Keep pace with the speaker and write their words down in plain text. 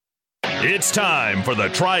It's time for the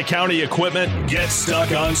Tri-County Equipment Get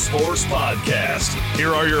Stuck on Sports podcast.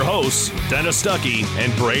 Here are your hosts, Dennis Stuckey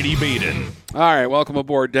and Brady Beaton. All right, welcome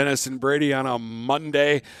aboard, Dennis and Brady, on a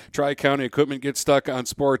Monday. Tri-County Equipment Get Stuck on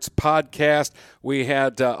Sports podcast. We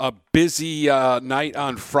had a busy night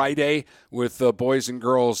on Friday with boys and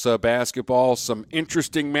girls basketball. Some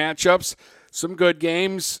interesting matchups, some good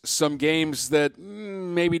games, some games that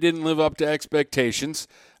maybe didn't live up to expectations.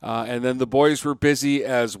 And then the boys were busy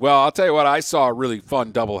as well. I'll tell you what, I saw a really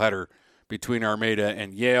fun doubleheader between Armada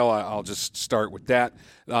and Yale. I'll just start with that.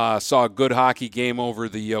 Saw a good hockey game over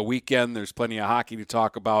the weekend. There's plenty of hockey to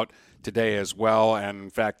talk about today as well. And, in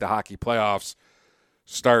fact, the hockey playoffs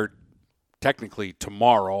start technically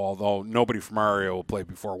tomorrow, although nobody from our area will play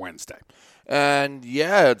before Wednesday. And,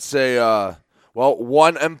 yeah, it's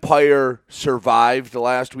one Empire survived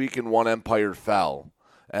last week and one Empire fell.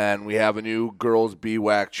 And we have a new girls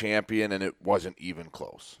BWAC champion, and it wasn't even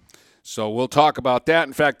close. So we'll talk about that.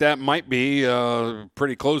 In fact, that might be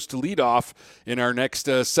pretty close to lead off in our next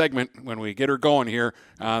segment when we get her going here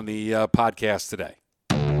on the podcast today.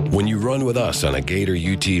 When you run with us on a Gator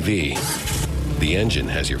UTV, the engine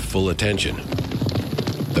has your full attention.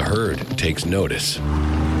 The herd takes notice.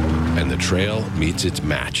 And the trail meets its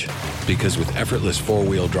match. Because with effortless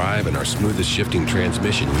four-wheel drive and our smoothest shifting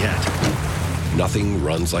transmission yet, nothing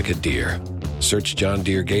runs like a deer. Search John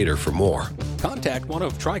Deere Gator for more. Contact one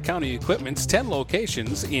of Tri-County Equipment's 10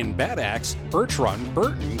 locations in Bad Axe, Birch Run,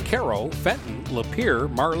 Burton, Caro, Fenton, Lapeer,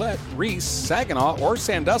 Marlette, Reese, Saginaw, or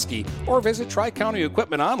Sandusky, or visit Tri-County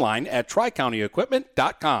Equipment online at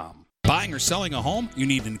tricountyequipment.com. Buying or selling a home? You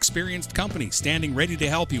need an experienced company standing ready to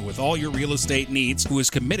help you with all your real estate needs, who is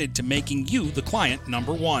committed to making you the client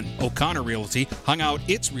number one. O'Connor Realty hung out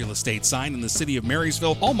its real estate sign in the city of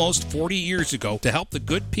Marysville almost 40 years ago to help the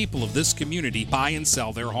good people of this community buy and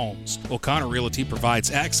sell their homes. O'Connor Realty provides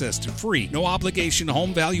access to free, no-obligation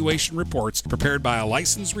home valuation reports prepared by a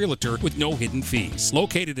licensed realtor with no hidden fees.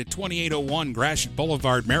 Located at 2801 Gratiot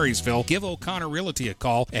Boulevard, Marysville, give O'Connor Realty a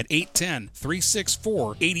call at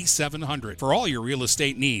 810-364-8700. For all your real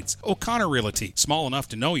estate needs. O'Connor Realty, small enough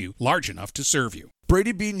to know you, large enough to serve you.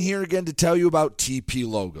 Brady Beaton here again to tell you about TP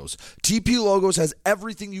Logos. TP Logos has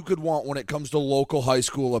everything you could want when it comes to local high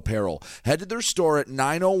school apparel. Head to their store at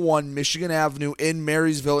 901 Michigan Avenue in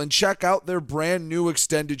Marysville and check out their brand new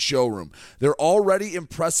extended showroom. Their already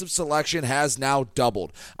impressive selection has now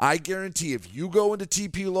doubled. I guarantee if you go into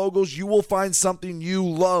TP Logos, you will find something you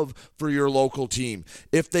love for your local team.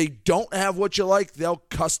 If they don't have what you like, they'll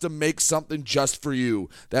custom make something just for you.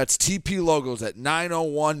 That's TP Logos at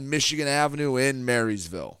 901 Michigan Avenue in Marysville.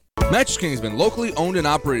 Mattress King has been locally owned and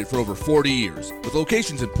operated for over 40 years. With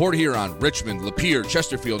locations in Port Huron, Richmond, Lapeer,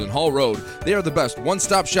 Chesterfield, and Hall Road, they are the best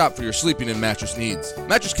one-stop shop for your sleeping and mattress needs.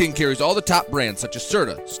 Mattress King carries all the top brands such as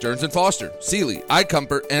Serta, Stearns & Foster, Sealy,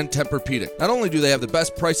 iComfort, and Tempur-Pedic. Not only do they have the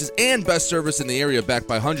best prices and best service in the area backed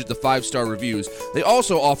by hundreds of 5-star reviews, they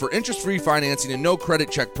also offer interest-free financing and no credit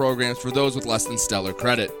check programs for those with less than stellar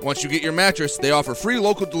credit. Once you get your mattress, they offer free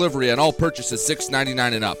local delivery on all purchases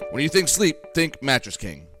 $6.99 and up. When you think sleep, think Mattress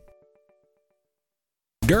King.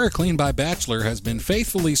 DuraClean by Bachelor has been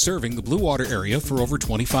faithfully serving the Blue Water area for over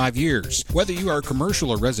 25 years. Whether you are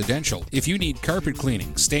commercial or residential, if you need carpet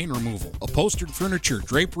cleaning, stain removal, upholstered furniture,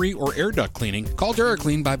 drapery, or air duct cleaning, call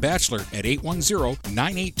DuraClean by Bachelor at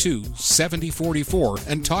 810-982-7044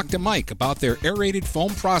 and talk to Mike about their aerated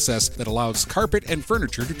foam process that allows carpet and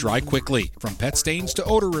furniture to dry quickly. From pet stains to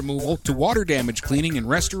odor removal to water damage cleaning and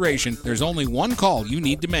restoration, there's only one call you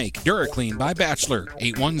need to make. DuraClean by Bachelor,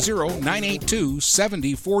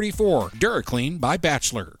 810-982-7044. DuraClean by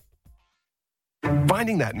Bachelor.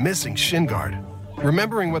 Finding that missing shin guard.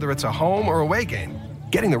 Remembering whether it's a home or away game.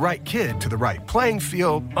 Getting the right kid to the right playing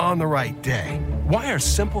field on the right day. Why are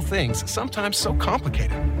simple things sometimes so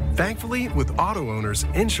complicated? Thankfully, with auto owners,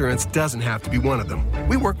 insurance doesn't have to be one of them.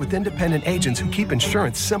 We work with independent agents who keep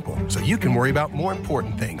insurance simple so you can worry about more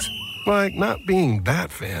important things. Like not being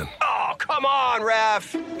that fan. Oh, come on,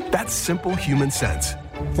 ref! That's simple human sense.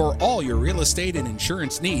 For all your real estate and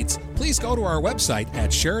insurance needs, please go to our website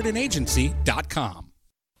at SheridanAgency.com.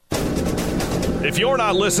 If you're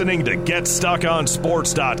not listening to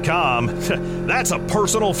GetStuckOnSports.com, that's a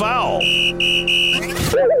personal foul.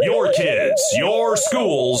 Your kids, your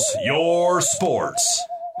schools, your sports.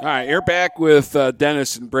 All right, you're back with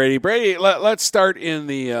Dennis and Brady. Brady, let's start in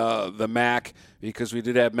the MAC, because we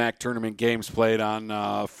did have MAC tournament games played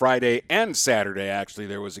on Friday and Saturday. Actually,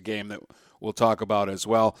 there was a game that we'll talk about as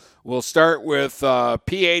well. We'll start with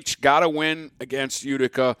PH got a win against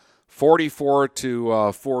Utica,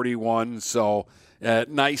 44-41. So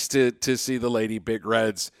nice to see the Lady Big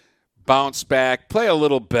Reds bounce back, play a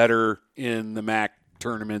little better in the MAC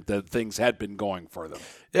tournament that things had been going for them.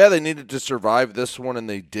 Yeah, they needed to survive this one, and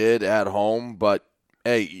they did at home. But,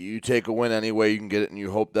 hey, you take a win any way you can get it, and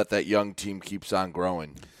you hope that young team keeps on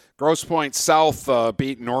growing. Grosse Pointe South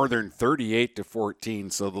beat Northern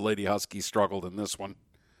 38-14, so the Lady Huskies struggled in this one.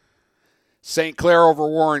 St. Clair over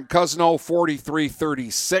Warren Cousino,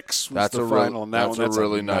 43-36 was the final. That's a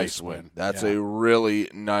really nice win. That's a really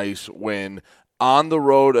nice win. On the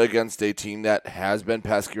road against a team that has been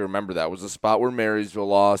pesky. Remember, that was a spot where Marysville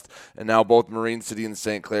lost, and now both Marine City and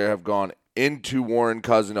St. Clair have gone into Warren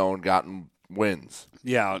Cousino and gotten wins.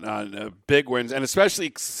 Yeah, big wins, and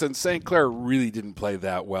especially since St. Clair really didn't play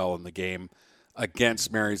that well in the game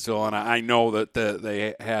against Marysville, and I know that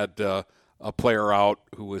they had a player out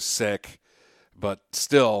who was sick, but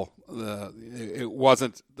still, it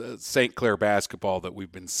wasn't the St. Clair basketball that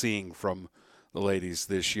we've been seeing from the ladies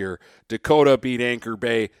this year. Dakota beat Anchor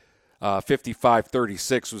Bay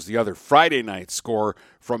 55-36 was the other Friday night score.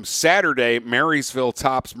 From Saturday, Marysville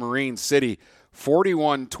tops Marine City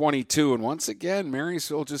 41-22. And once again,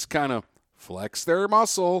 Marysville just kind of flexed their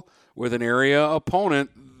muscle with an area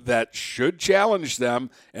opponent that should challenge them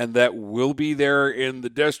and that will be there in the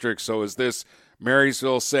district. So is this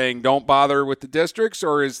Marysville saying don't bother with the districts,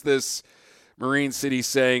 or is this Marine City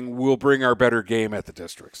saying we'll bring our better game at the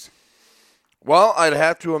districts? Well, I'd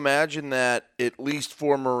have to imagine that at least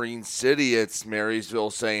for Marine City, it's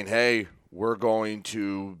Marysville saying, hey, we're going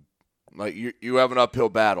to – like you have an uphill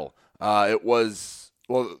battle. It was –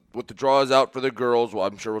 well, with the draws out for the girls, well,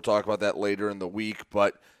 I'm sure we'll talk about that later in the week,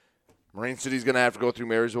 but Marine City's going to have to go through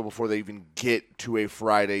Marysville before they even get to a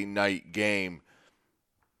Friday night game.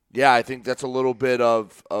 Yeah, I think that's a little bit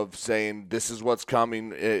of saying this is what's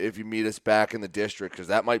coming if you meet us back in the district, because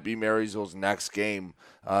that might be Marysville's next game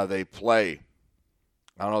they play.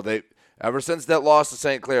 I don't know. Ever since that loss to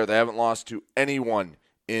St. Clair, they haven't lost to anyone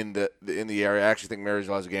in the area. I actually think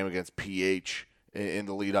Marysville has a game against PH in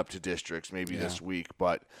the lead up to districts, maybe this week.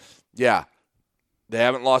 But yeah, they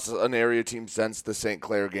haven't lost an area team since the St.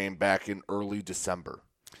 Clair game back in early December.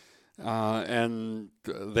 And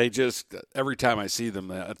they just every time I see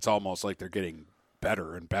them, it's almost like they're getting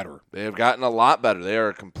better and better. They have gotten a lot better. They are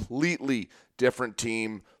a completely different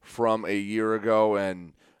team from a year ago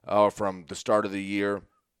and from the start of the year.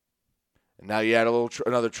 And now you add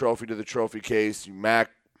another trophy to the trophy case. You MAC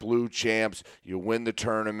Blue champs. You win the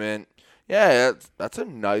tournament. Yeah, that's a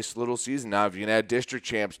nice little season. Now, if you can add district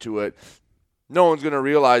champs to it, no one's going to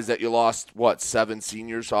realize that you lost, 7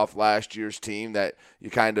 seniors off last year's team, that you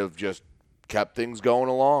kind of just kept things going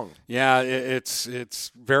along. Yeah,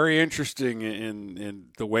 it's very interesting in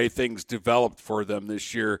the way things developed for them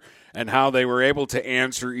this year and how they were able to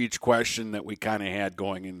answer each question that we kind of had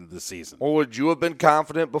going into the season. Well, would you have been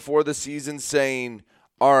confident before the season saying,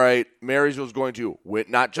 all right, Marysville's going to win,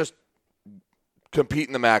 not just compete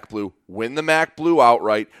in the MAC Blue, win the MAC Blue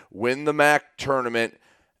outright, win the MAC tournament,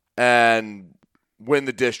 and win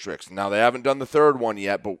the districts? Now, they haven't done the third one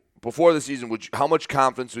yet, but before the season, how much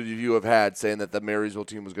confidence would you have had saying that the Marysville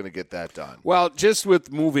team was going to get that done? Well, just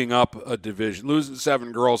with moving up a division, losing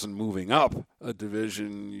 7 girls and moving up a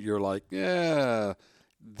division, you're like, yeah,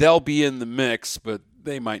 they'll be in the mix, but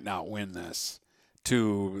they might not win this.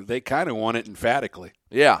 They kind of won it emphatically.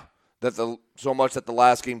 Yeah, so much that the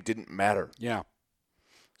last game didn't matter. Yeah.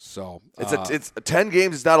 So it's 10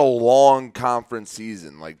 games is not a long conference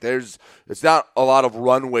season. Like it's not a lot of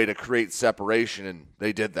runway to create separation, and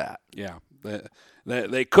they did that. Yeah,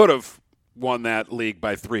 they could have won that league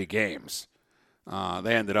by 3 games.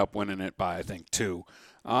 They ended up winning it by, I think, 2.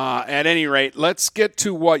 At any rate, let's get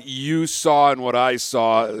to what you saw and what I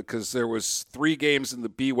saw, because there was 3 games in the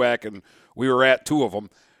BWAC, and we were at 2 of them.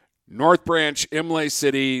 North Branch, Imlay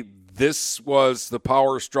City. This was the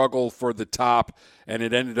power struggle for the top, and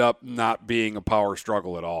it ended up not being a power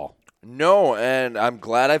struggle at all. No, and I'm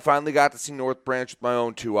glad I finally got to see North Branch with my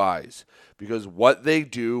own 2 eyes, because what they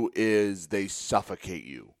do is they suffocate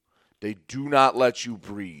you. They do not let you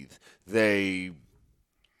breathe. They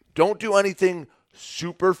don't do anything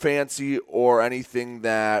super fancy or anything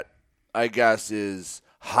that I guess is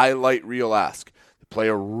highlight reel-esque. They play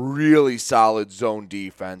a really solid zone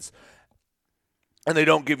defense, and they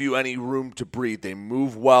don't give you any room to breathe. They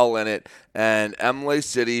move well in it. And Imlay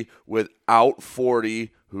City, without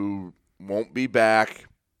 40, who won't be back,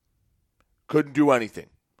 couldn't do anything.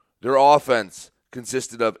 Their offense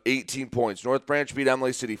consisted of 18 points. North Branch beat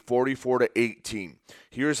Imlay City 44-18.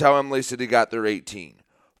 Here's how Imlay City got their 18.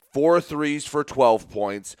 4 threes for 12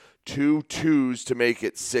 points, 2 twos to make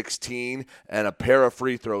it 16, and a pair of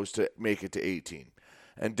free throws to make it to 18.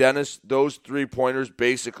 And Dennis, those 3-pointers,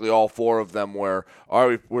 basically all 4 of them were,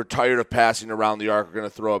 we're tired of passing around the arc, we're going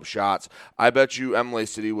to throw up shots. I bet you Imlay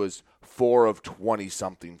City was 4 of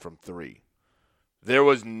 20-something from 3. There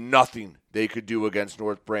was nothing they could do against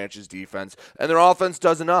North Branch's defense, and their offense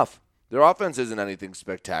does enough. Their offense isn't anything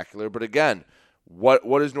spectacular, but again,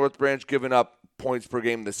 what is North Branch giving up points per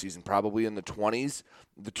game this season? Probably in the 20s.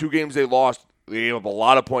 The 2 games they lost, they gave up a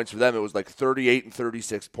lot of points for them. It was like 38 and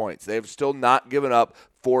 36 points. They have still not given up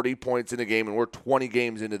 40 points in a game, and we're 20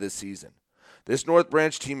 games into this season. This North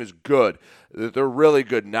Branch team is good. They're really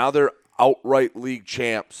good. Now they're outright league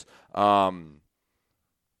champs.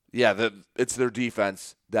 It's their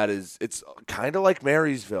defense it's kind of like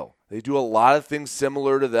Marysville. They do a lot of things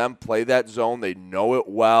similar to them, play that zone. They know it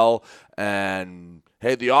well, and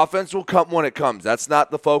hey, the offense will come when it comes. That's not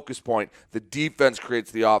the focus point. The defense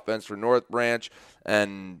creates the offense for North Branch,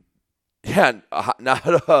 and yeah, not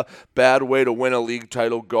a bad way to win a league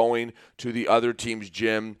title, going to the other team's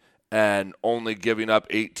gym and only giving up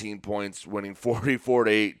 18 points, winning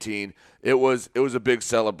 44-18. It was a big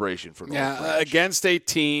celebration for North Branch. Against a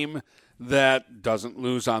team that doesn't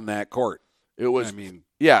lose on that court.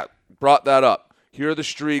 Brought that up. Here are the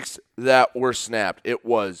streaks that were snapped. It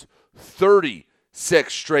was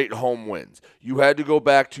 36 straight home wins. You had to go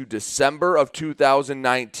back to December of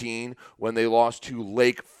 2019 when they lost to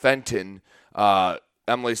Lake Fenton.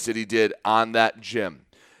 Imlay City did on that gym.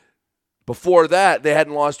 Before that, they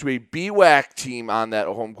hadn't lost to a BWAC team on that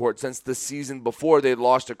home court since the season before. They had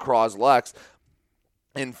lost to Croslex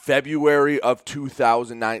in February of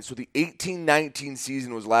 2009. So the 18-19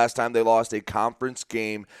 season was last time they lost a conference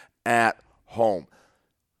game at home.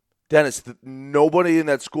 Dennis, nobody in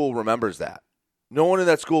that school remembers that. No one in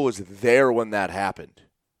that school was there when that happened.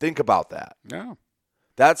 Think about that. Yeah.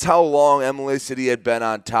 That's how long Imlay City had been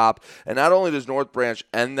on top. And not only does North Branch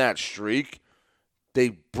end that streak, they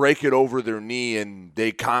break it over their knee and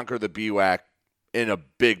they conquer the BWAC in a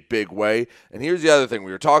big, big way. And here's the other thing.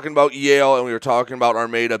 We were talking about Yale and we were talking about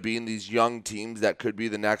Armada being these young teams that could be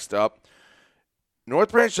the next up.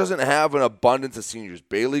 North Branch doesn't have an abundance of seniors.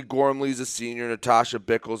 Bailey Gormley's a senior. Natasha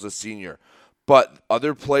Bickle's a senior. But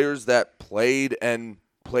other players that played and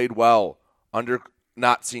played well under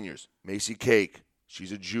not seniors. Macy Cake,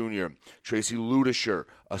 she's a junior. Tracy Ludisher,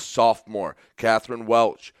 a sophomore. Catherine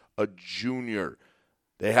Welch, a junior.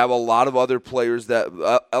 They have a lot of other players that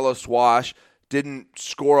Ella Swash didn't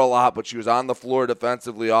score a lot, but she was on the floor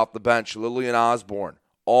defensively off the bench. Lillian Osborne,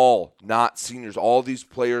 all not seniors. All these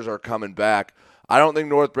players are coming back. I don't think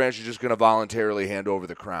North Branch is just going to voluntarily hand over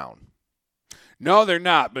the crown. No, they're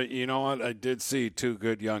not. But you know what? I did see 2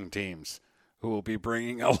 good young teams who will be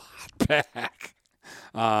bringing a lot back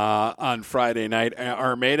on Friday night.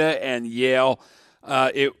 Armada and Yale.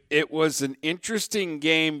 It was an interesting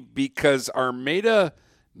game because Armada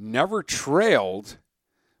never trailed,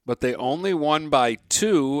 but they only won by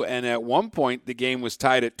 2, and at one point the game was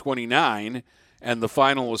tied at 29, and the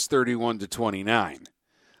final was 31-29.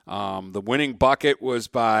 The winning bucket was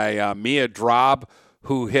by Mia Drob,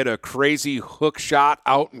 who hit a crazy hook shot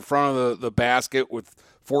out in front of the basket with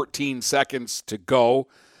 14 seconds to go.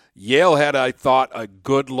 Yale had, I thought, a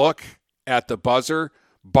good look at the buzzer.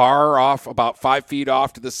 Bar off about 5 feet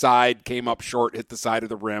off to the side, came up short, hit the side of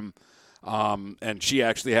the rim. And she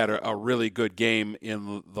actually had a really good game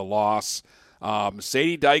in the loss.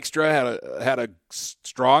 Sadie Dykstra had a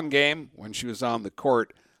strong game when she was on the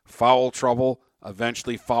court. Foul trouble,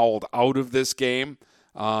 eventually fouled out of this game.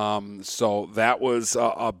 So that was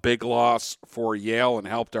a big loss for Yale and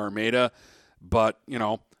helped Armada. But,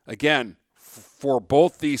 again, for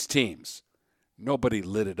both these teams, nobody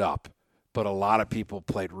lit it up, but a lot of people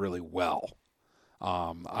played really well.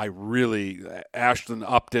 Ashton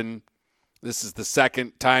Upton, this is the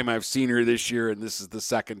second time I've seen her this year, and this is the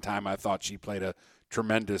second time I thought she played a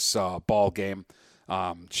tremendous ball game.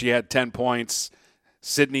 She had 10 points.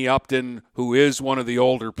 Sydney Upton, who is one of the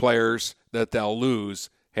older players that they'll lose,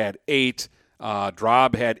 had 8.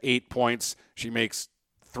 Drob had 8 points. She makes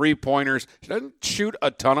 3-pointers. She doesn't shoot a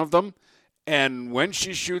ton of them, and when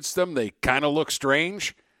she shoots them, they kind of look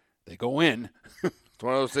strange. They go in. It's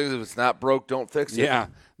one of those things, if it's not broke, don't fix it. Yeah,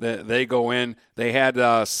 they go in. They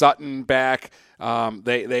had Sutton back.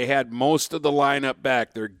 They had most of the lineup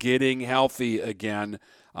back. They're getting healthy again,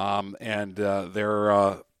 and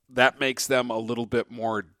that makes them a little bit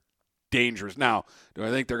more dangerous. Now, do I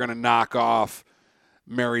think they're going to knock off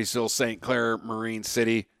Marysville, St. Clair, Marine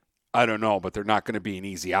City? I don't know, but they're not going to be an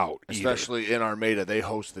easy out either. Especially in Armada. They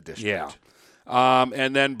host the district. Yeah.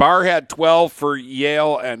 And then Barr had 12 for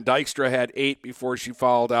Yale, and Dykstra had 8 before she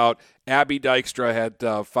fouled out. Abby Dykstra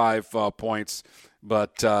had 5 points.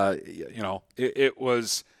 But, it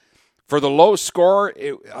was – for the low score,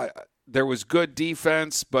 there was good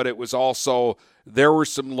defense, but it was also – there were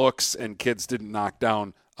some looks, and kids didn't knock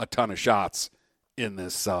down a ton of shots in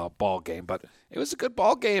this ball game. But it was a good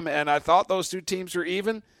ball game, and I thought those two teams were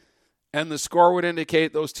even. And the score would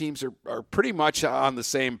indicate those teams are pretty much on the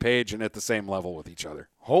same page and at the same level with each other.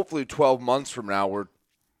 Hopefully 12 months from now, we're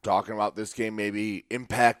talking about this game maybe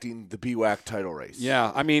impacting the BWAC title race.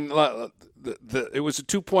 Yeah, I mean, it was a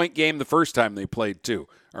 2-point game the first time they played, too.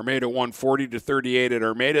 Armada won 40-38 at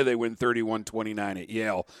Armada. They win 31-29 at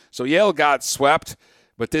Yale. So Yale got swept,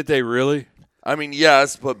 but did they really? I mean,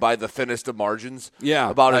 yes, but by the thinnest of margins.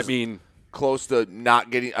 Yeah, close to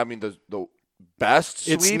not getting. I mean, the best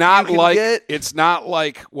sweep it's not you can like get. It's not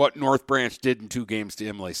like what North Branch did in 2 games to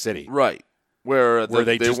Imlay City, right? Where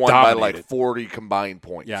they just won dominated. by like 40 combined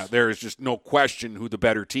points. Yeah, there is just no question who the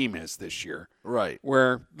better team is this year. Right.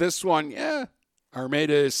 Where this one,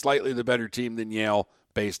 Armada is slightly the better team than Yale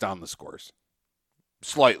based on the scores.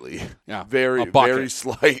 Slightly. Yeah. Very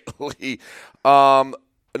slightly.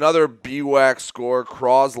 Another BWAC score,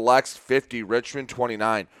 Cros-Lex 50, Richmond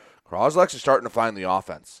 29. Cros-Lex is starting to find the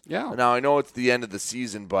offense. Yeah. Now, I know it's the end of the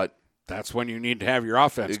season, but that's when you need to have your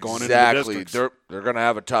offense going into the Exactly. districts. They're going to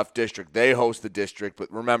have a tough district. They host the district, but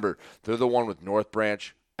remember, they're the one with North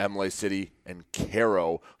Branch, Imlay City, and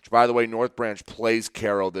Caro, which, by the way, North Branch plays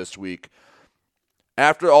Caro this week.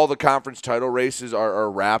 After all the conference title races are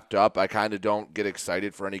wrapped up, I kind of don't get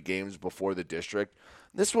excited for any games before the district.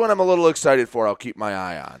 This one I'm a little excited for. I'll keep my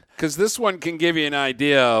eye on. Because this one can give you an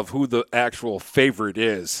idea of who the actual favorite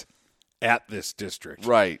is at this district.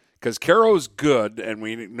 Right. Because Caro's good, and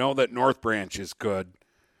we know that North Branch is good.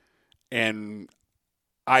 And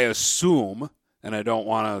I assume, and I don't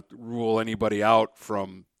want to rule anybody out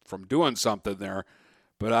from doing something there,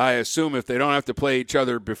 but I assume if they don't have to play each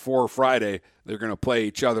other before Friday, they're going to play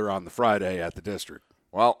each other on the Friday at the district.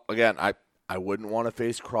 Well, again, I wouldn't want to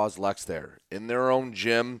face Cros-Lex there. In their own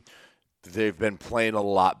gym, they've been playing a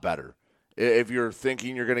lot better. If you're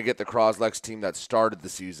thinking you're going to get the Cros-Lex team that started the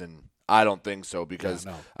season, I don't think so because,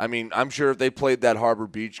 I mean, I'm sure if they played that Harbor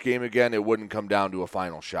Beach game again, it wouldn't come down to a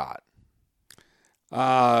final shot.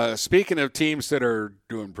 Speaking of teams that are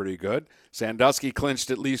doing pretty good, Sandusky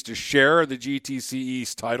clinched at least a share of the GTC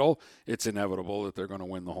East title. It's inevitable that they're going to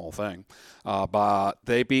win the whole thing. But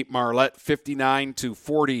they beat Marlette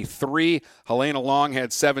 59-43. Helena Long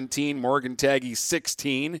had 17, Morgan Taggy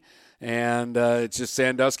 16, and it's just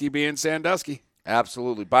Sandusky being Sandusky.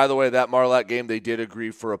 Absolutely. By the way, that Marlette game, they did agree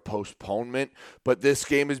for a postponement, but this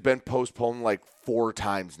game has been postponed like 4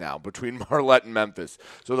 times now between Marlette and Memphis.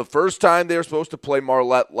 So the first time they were supposed to play,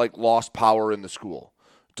 Marlette lost power in the school.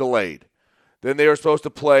 Delayed. Then they were supposed to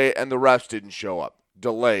play and the refs didn't show up.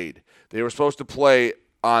 Delayed. They were supposed to play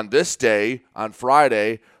on this day, on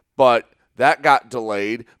Friday, but that got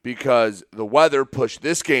delayed because the weather pushed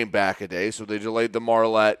this game back a day, so they delayed the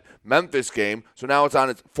Marlette-Memphis game. So now it's on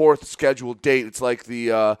its 4th scheduled date. It's like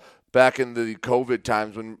the back in the COVID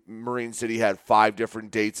times when Marine City had 5 different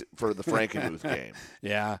dates for the Frankenmuth game.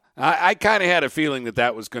 Yeah. I kind of had a feeling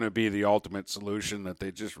that was going to be the ultimate solution, that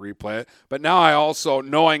they just replay it. But now I also,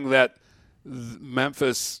 knowing that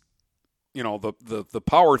Memphis, the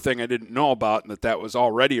power thing I didn't know about and that was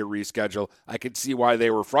already a reschedule, I could see why they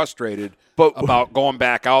were frustrated about going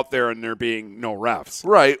back out there and there being no refs.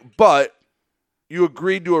 Right, but you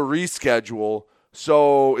agreed to a reschedule,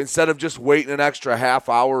 so instead of just waiting an extra half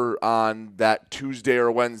hour on that Tuesday or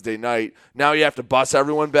Wednesday night, now you have to bus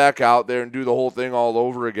everyone back out there and do the whole thing all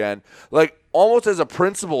over again. Like, almost as a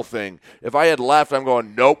principle thing, if I had left, I'm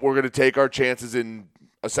going, nope, we're going to take our chances in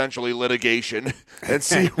essentially litigation and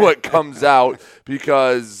see what comes out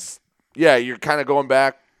because, yeah, you're kind of going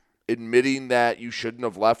back admitting that you shouldn't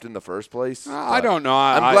have left in the first place. I don't know.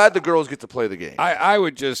 I'm glad the girls get to play the game. I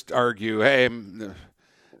would just argue, hey,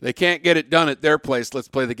 they can't get it done at their place. Let's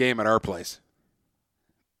play the game at our place.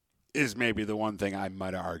 Is maybe the one thing I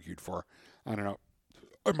might have argued for. I don't know.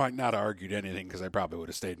 I might not have argued anything because I probably would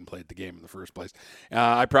have stayed and played the game in the first place.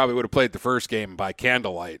 I probably would have played the first game by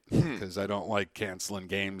candlelight because I don't like canceling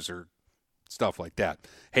games or stuff like that.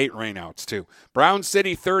 Hate rainouts, too. Brown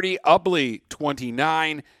City 30, Ubley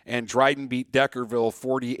 29, and Dryden beat Deckerville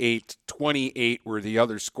 48-28 were the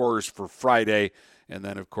other scores for Friday. And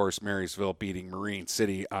then, of course, Marysville beating Marine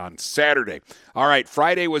City on Saturday. All right,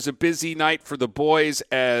 Friday was a busy night for the boys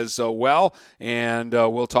as well, and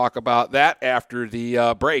we'll talk about that after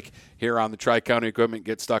the break here on the Tri-County Equipment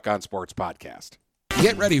Get Stuck on Sports podcast.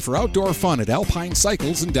 Get ready for outdoor fun at Alpine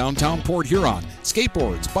Cycles in downtown Port Huron.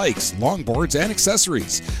 Skateboards, bikes, longboards, and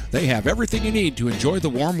accessories. They have everything you need to enjoy the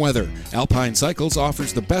warm weather. Alpine Cycles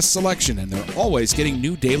offers the best selection, and they're always getting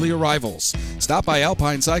new daily arrivals. Stop by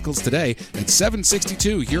Alpine Cycles today at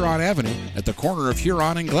 762 Huron Avenue at the corner of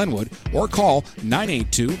Huron and Glenwood, or call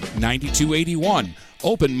 982-9281.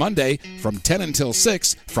 Open Monday from 10 until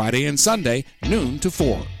 6, Friday and Sunday, noon to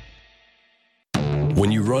 4. When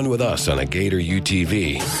you run with us on a Gator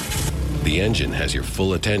UTV, the engine has your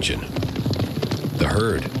full attention. The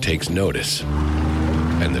herd takes notice.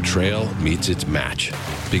 And the trail meets its match.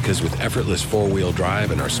 Because with effortless four-wheel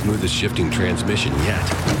drive and our smoothest shifting transmission yet,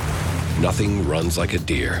 nothing runs like a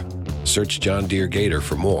deer. Search John Deere Gator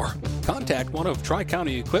for more. Contact one of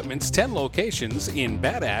Tri-County Equipment's 10 locations in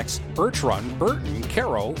Bad Axe, Birch Run, Burton,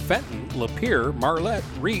 Caro, Fenton, Lapeer, Marlette,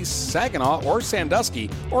 Reese, Saginaw, or Sandusky,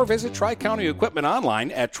 or visit Tri-County Equipment online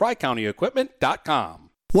at tricountyequipment.com.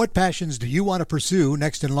 What passions do you want to pursue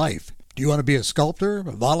next in life? Do you want to be a sculptor, a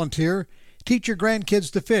volunteer, teach your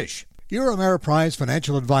grandkids to fish? Your Ameriprise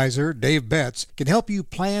financial advisor, Dave Betts, can help you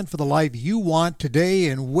plan for the life you want today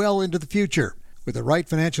and well into the future. With the right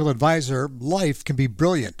financial advisor, life can be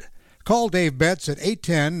brilliant. Call Dave Betts at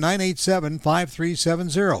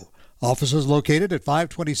 810-987-5370. Office is located at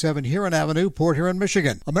 527 Huron Avenue, Port Huron,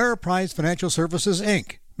 Michigan. Ameriprise Financial Services,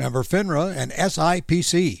 Inc., member FINRA and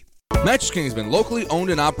SIPC. Mattress King has been locally owned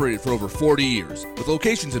and operated for over 40 years. With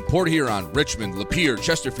locations in Port Huron, Richmond, Lapeer,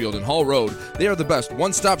 Chesterfield, and Hall Road, they are the best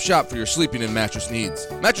one-stop shop for your sleeping and mattress needs.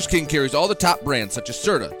 Mattress King carries all the top brands such as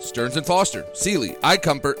Serta, Stearns & Foster, Sealy,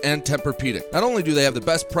 iComfort, and Tempur-Pedic. Not only do they have the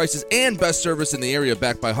best prices and best service in the area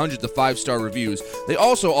backed by hundreds of 5-star reviews, they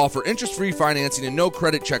also offer interest-free financing and no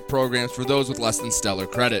credit check programs for those with less than stellar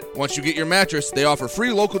credit. Once you get your mattress, they offer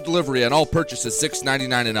free local delivery on all purchases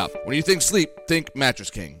 $6.99 and up. When you think sleep, think Mattress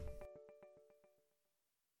King.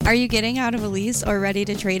 Are you getting out of a lease or ready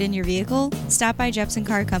to trade in your vehicle? Stop by Jepson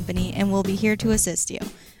Car Company and we'll be here to assist you.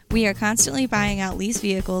 We are constantly buying out lease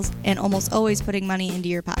vehicles and almost always putting money into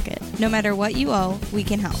your pocket. No matter what you owe, we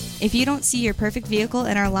can help. If you don't see your perfect vehicle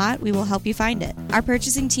in our lot, we will help you find it. Our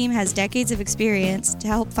purchasing team has decades of experience to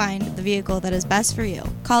help find the vehicle that is best for you.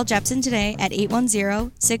 Call Jepson today at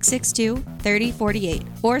 810-662-3048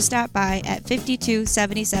 or stop by at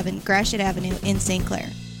 5277 Gratiot Avenue in St. Clair.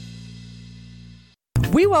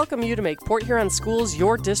 We welcome you to make Port Huron Schools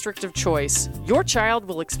your district of choice. Your child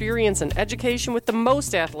will experience an education with the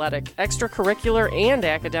most athletic, extracurricular, and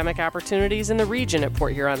academic opportunities in the region at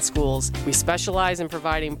Port Huron Schools. We specialize in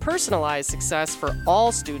providing personalized success for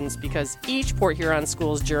all students because each Port Huron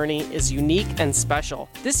Schools journey is unique and special.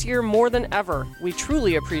 This year, more than ever, we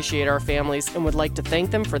truly appreciate our families and would like to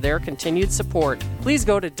thank them for their continued support. Please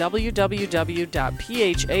go to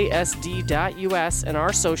www.phasd.us and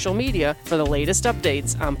our social media for the latest updates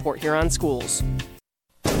on Port Huron Schools.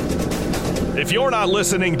 If you're not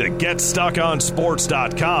listening to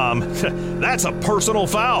GetStuckOnSports.com, that's a personal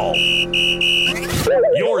foul.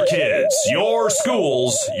 Your kids, your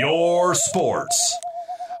schools, your sports.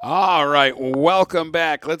 All right, welcome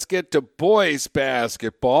back. Let's get to boys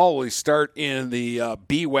basketball. We start in the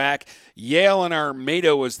BWAC. Yale and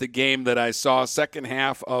Armada was the game that I saw, second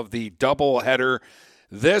half of the doubleheader.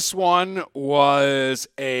 This one was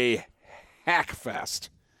a hackfest.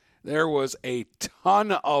 There was a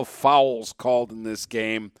ton of fouls called in this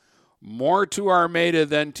game, more to Armada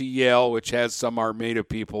than to Yale, which has some Armada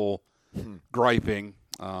people griping.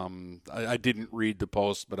 I didn't read the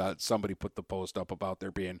post, but somebody put the post up about there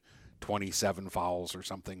being 27 fouls or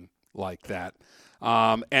something like that.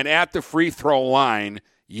 And at the free throw line,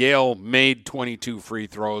 Yale made 22 free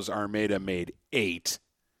throws. Armada made 8.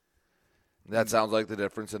 That sounds like the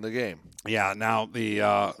difference in the game. Yeah, now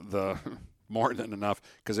the more than enough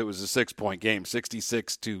because it was a 6-point game,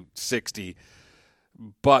 66-60.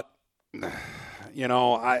 But, you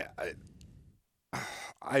know, I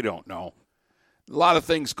don't know. A lot of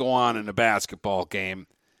things go on in a basketball game.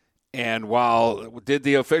 And did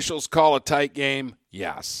the officials call a tight game?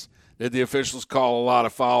 Yes. Did the officials call a lot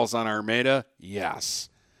of fouls on Armada? Yes.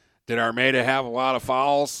 Did Armada have a lot of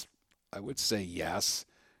fouls? I would say yes.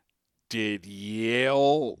 Did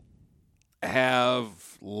Yale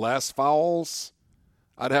have less fouls?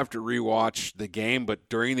 I'd have to rewatch the game, but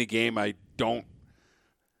during the game I don't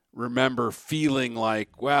remember feeling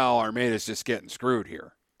like, well, Armada's just getting screwed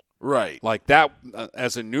here. Right. Like that,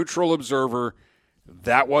 as a neutral observer,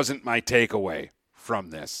 that wasn't my takeaway from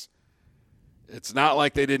this. It's not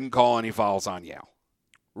like they didn't call any fouls on Yale.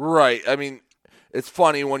 Right. I mean, it's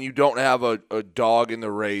funny when you don't have a dog in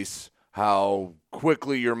the race, how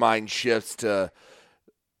quickly your mind shifts to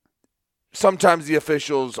sometimes the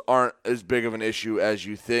officials aren't as big of an issue as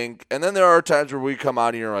you think. And then there are times where we come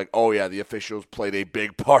out here and like, oh, yeah, the officials played a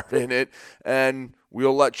big part in it, and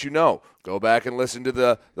we'll let you know. Go back and listen to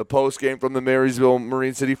the post game from the Marysville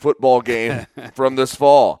Marine City football game from this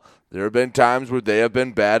fall. There have been times where they have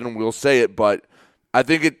been bad, and we'll say it, but I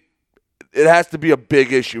think it has to be a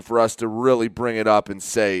big issue for us to really bring it up and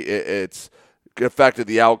say it's affected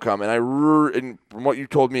the outcome. And from what you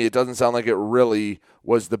told me, it doesn't sound like it really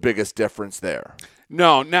was the biggest difference there.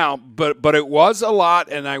 No, but it was a lot,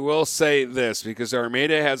 and I will say this, because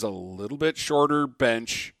Armada has a little bit shorter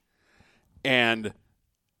bench, and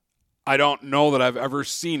I don't know that I've ever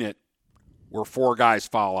seen it where 4 guys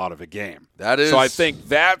foul out of a game. So I think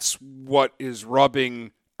that's what is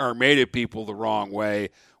rubbing Armada people the wrong way.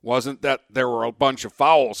 Wasn't that there were a bunch of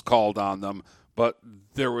fouls called on them, but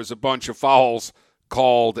there was a bunch of fouls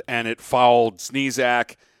called, and it fouled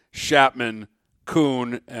Sneezak, Chapman,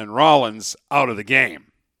 Kuhn, and Rollins out of the game.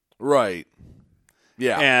 Right.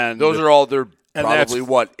 Yeah. And those are all their probably,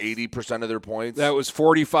 80% of their points? That was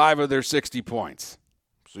 45 of their 60 points.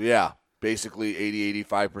 So, yeah, basically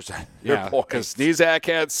 85% of their points. Because Sneezak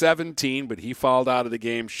had 17, but he fouled out of the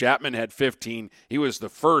game. Chapman had 15. He was the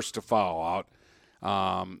first to foul out.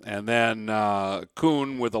 And then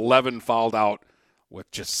Kuhn with 11 fouled out with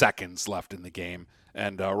just seconds left in the game.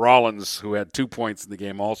 And Rollins, who had 2 points in the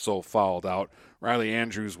game, also fouled out. Riley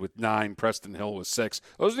Andrews with 9. Preston Hill with 6.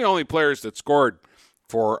 Those are the only players that scored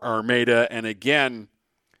for Armada. And again,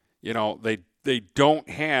 you know, they don't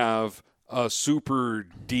have a super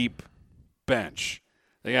deep bench.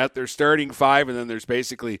 They got their starting 5, and then there's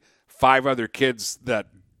basically 5 other kids that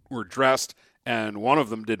were dressed, and one of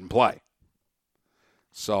them didn't play.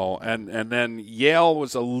 So, and then Yale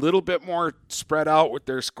was a little bit more spread out with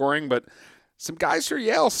their scoring, but some guys for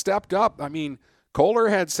Yale stepped up. I mean, Kohler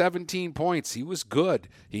had 17 points. He was good.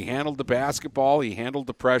 He handled the basketball. He handled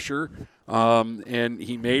the pressure, and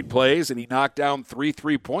he made plays, and he knocked down 3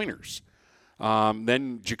 3-pointers.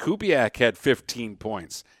 Then Jakubiak had 15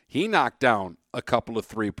 points. He knocked down a couple of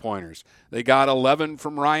 3-pointers. They got 11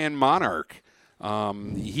 from Ryan Monarch.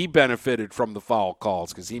 He benefited from the foul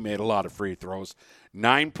calls because he made a lot of free throws.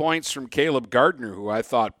 9 points from Caleb Gardner, who I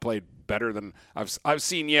thought played better than I've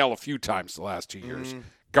seen Yale a few times the last 2 years.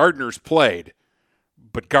 Gardner's played,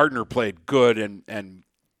 but Gardner played good and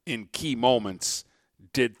in key moments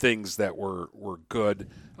did things that were good.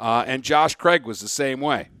 And Josh Craig was the same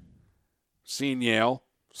way. Seen Yale,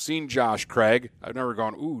 seen Josh Craig. I've never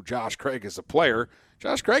gone, ooh, Josh Craig is a player.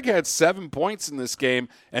 Josh Craig had 7 points in this game,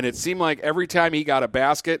 and it seemed like every time he got a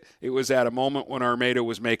basket, it was at a moment when Armada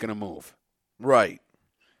was making a move. Right.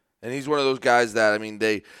 And he's one of those guys that, I mean,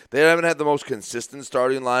 they haven't had the most consistent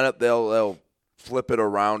starting lineup. They'll flip it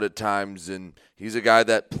around at times, and he's a guy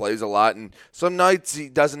that plays a lot. And some nights he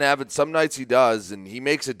doesn't have it, some nights he does, and he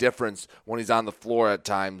makes a difference when he's on the floor at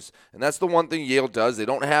times. And that's the one thing Yale does. They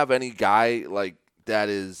don't have any guy like that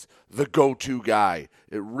is the go-to guy.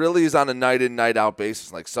 It really is on a night-in, night-out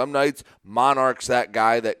basis. Like some nights, Monarch's that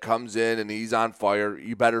guy that comes in and he's on fire.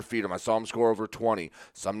 You better feed him. I saw him score over 20.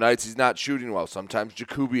 Some nights he's not shooting well. Sometimes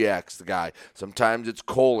Jakubiak's the guy. Sometimes it's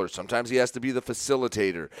Kohler. Sometimes he has to be the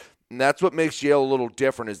facilitator. And that's what makes Yale a little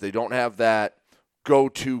different is they don't have that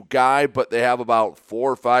go-to guy, but they have about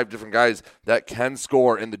 4 or 5 different guys that can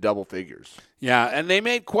score in the double figures. Yeah, and they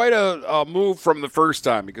made quite a move from the first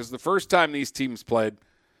time because the first time these teams played,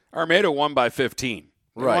 Armada won by 15.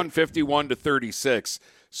 They won 51-36.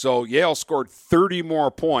 So Yale scored 30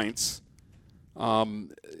 more points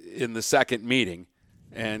in the second meeting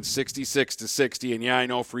and 66-60. And, yeah, I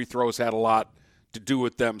know free throws had a lot to do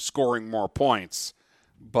with them scoring more points.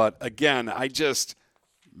 But, again, just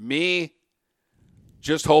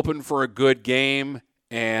hoping for a good game.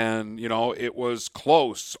 And, you know, it was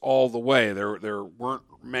close all the way. There weren't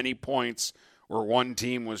many points where one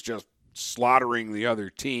team was just slaughtering the other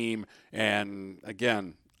team. And,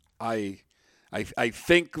 again, I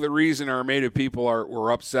think the reason Armada people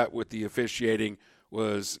were upset with the officiating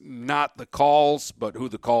was not the calls, but who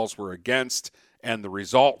the calls were against and the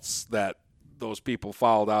results that those people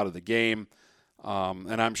fouled out of the game.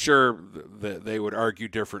 And I'm sure that they would argue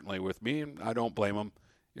differently with me, and I don't blame them.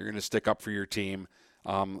 You're going to stick up for your team.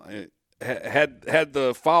 Had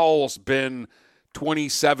the fouls been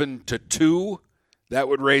 27-2, that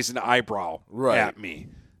would raise an eyebrow at me.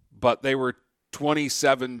 But they were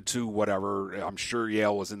 27 to whatever. I'm sure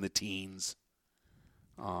Yale was in the teens.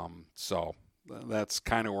 So that's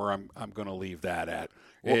kind of where I'm going to leave that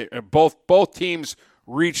at. Both teams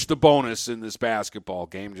reached the bonus in this basketball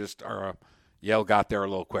game. Yale got there a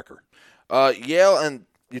little quicker. Yale, and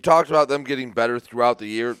you talked about them getting better throughout the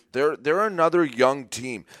year. They're another young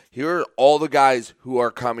team. Here are all the guys who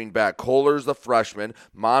are coming back. Kohler's the freshman.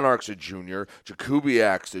 Monarch's a junior.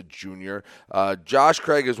 Jakubiak's a junior. Josh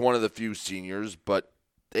Craig is one of the few seniors, but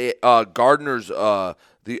Gardner's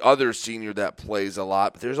the other senior that plays a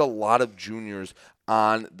lot. But there's a lot of juniors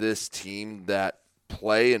on this team that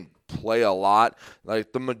play a lot.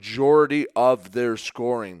 Like the majority of their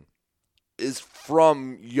scoring is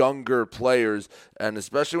from younger players, and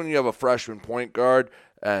especially when you have a freshman point guard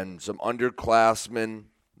and some underclassmen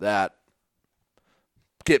that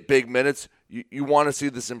get big minutes, you want to see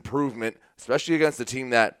this improvement, especially against a team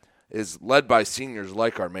that is led by seniors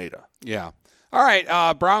like Armada. Yeah. All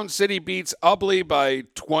right, Brown City beats Ubley by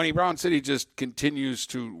 20. Brown City just continues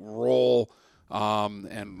to roll.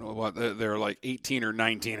 And what they're like 18 or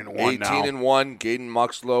 19-1 now. 18-1. Gaden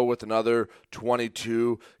Muxlow with another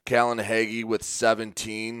 22. Callan Hagee with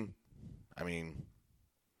 17. I mean,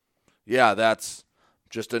 yeah, that's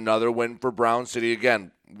just another win for Brown City.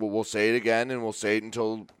 Again, we'll say it again, and we'll say it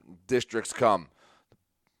until districts come.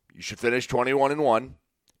 You should finish 21-1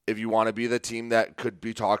 if you want to be the team that could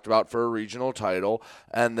be talked about for a regional title,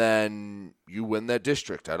 and then you win that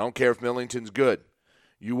district. I don't care if Millington's good.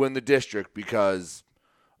 You win the district because,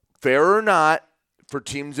 fair or not, for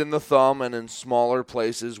teams in the thumb and in smaller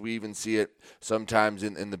places, we even see it sometimes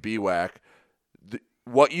in the BWAC,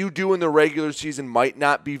 what you do in the regular season might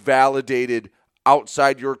not be validated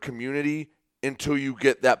outside your community until you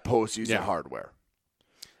get that postseason hardware.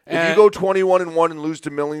 If you go 21-1 and lose to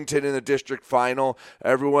Millington in the district final,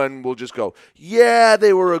 everyone will just go, yeah,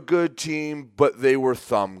 they were a good team, but they were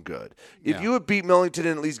thumb good. If you would beat Millington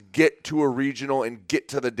and at least get to a regional and get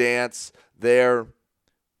to the dance there,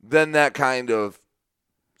 then that kind of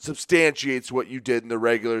substantiates what you did in the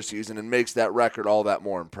regular season and makes that record all that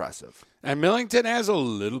more impressive. And Millington has a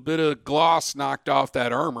little bit of gloss knocked off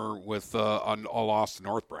that armor with a loss to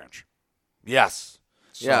North Branch. Yes.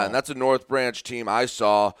 So. Yeah, and that's a North Branch team I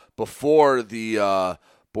saw before the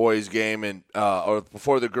boys game or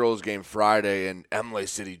before the girls game Friday, and Emily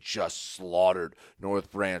City just slaughtered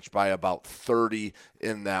North Branch by about 30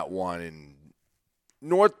 in that one. And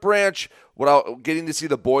North Branch, getting to see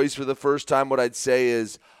the boys for the first time, what I'd say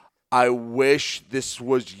is I wish this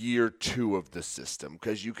was year 2 of the system,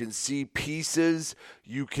 because you can see pieces,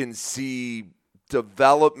 you can see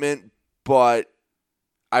development, but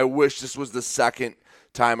I wish this was the second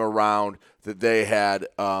time around that they had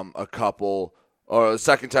a couple, or the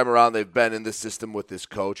second time around they've been in the system with this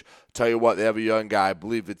coach. Tell you what, they have a young guy. I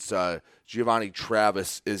believe it's Giovanni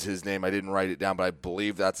Travis is his name. I didn't write it down, but I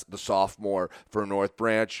believe that's the sophomore for North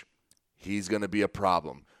Branch. He's going to be a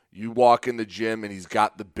problem. You walk in the gym, and he's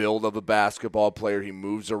got the build of a basketball player. He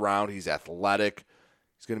moves around. He's athletic.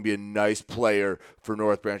 He's going to be a nice player for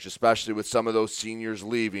North Branch, especially with some of those seniors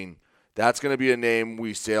leaving. That's going to be a name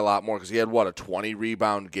we say a lot more, because he had, a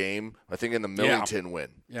 20-rebound game, I think, in the Millington win.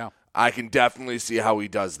 Yeah. I can definitely see how he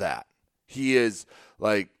does that. He is,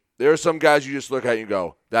 there are some guys you just look at and you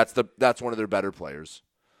go, that's one of their better players.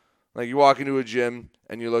 Like, you walk into a gym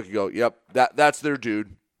and you look, you go, yep, that's their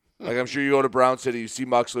dude. Like, I'm sure you go to Brown City, you see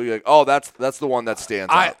Muxlow, you're like, oh, that's the one that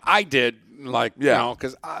stands out. I did,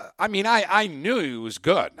 because, I knew he was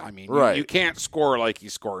good. I mean, right. You can't score like he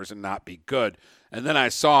scores and not be good. And then I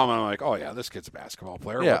saw him, and I'm like, oh, yeah, this kid's a basketball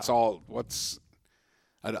player. Yeah.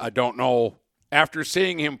 I don't know. After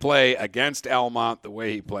seeing him play against Almont the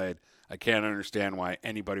way he played, I can't understand why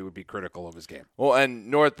anybody would be critical of his game. Well,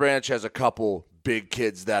 and North Branch has a couple big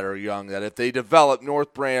kids that are young that if they develop,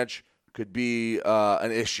 North Branch could be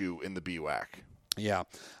an issue in the BWAC. Yeah.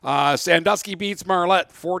 Sandusky beats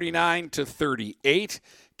Marlette 49-38.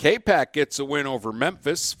 K-Pac gets a win over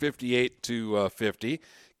Memphis 58-50.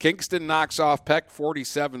 Kingston knocks off Peck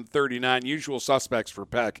 47-39. Usual suspects for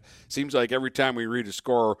Peck. Seems like every time we read a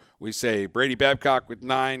score, we say Brady Babcock with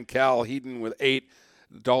 9, Cal Heaton with 8,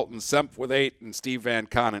 Dalton Semp with 8, and Steve Van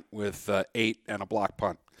Conant with 8 and a block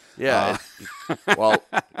punt. Yeah. Well,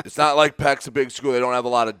 it's not like Peck's a big school. They don't have a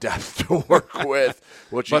lot of depth to work with.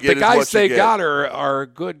 But the guys they got are a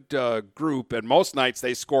good group, and most nights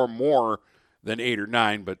they score more than 8 or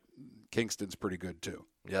 9, but Kingston's pretty good too.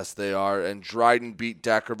 Yes, they are. And Dryden beat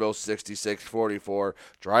Deckerville 66-44.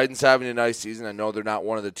 Dryden's having a nice season. I know they're not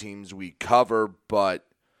one of the teams we cover, but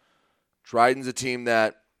Dryden's a team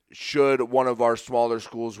that, should one of our smaller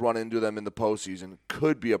schools run into them in the postseason,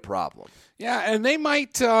 could be a problem. Yeah, and they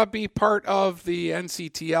might be part of the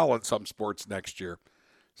NCTL in some sports next year.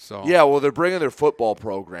 So yeah, well, they're bringing their football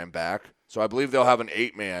program back, so I believe they'll have an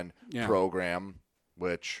 8-man program,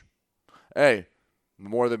 which, hey, the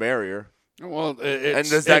more the merrier. Well, I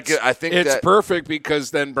think it's that perfect, because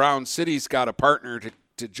then Brown City's got a partner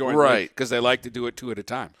to join right because they like to do it 2 at a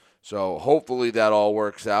time. So hopefully that all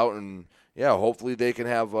works out, and hopefully they can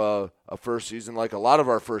have a first season like a lot of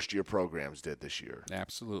our first-year programs did this year.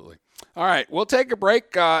 Absolutely. All right, we'll take a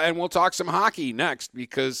break, and we'll talk some hockey next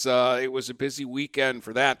because it was a busy weekend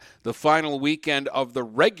for that, the final weekend of the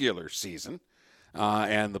regular season,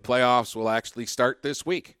 and the playoffs will actually start this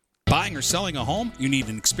week. Buying or selling a home? You need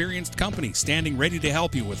an experienced company standing ready to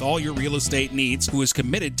help you with all your real estate needs who is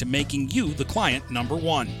committed to making you the client number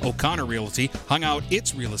one. O'Connor Realty hung out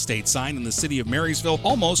its real estate sign in the city of Marysville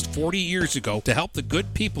almost 40 years ago to help the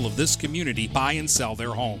good people of this community buy and sell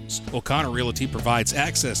their homes. O'Connor Realty provides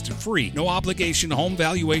access to free, no-obligation home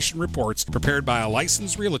valuation reports prepared by a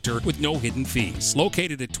licensed realtor with no hidden fees.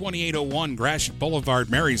 Located at 2801 Gratiot Boulevard,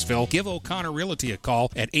 Marysville, give O'Connor Realty a call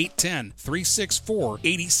at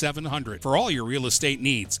 810-364-8700 for all your real estate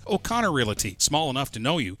needs. O'Connor Realty, small enough to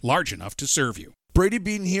know you, large enough to serve you. Brady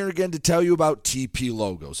Beaton here again to tell you about TP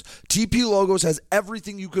Logos. TP Logos has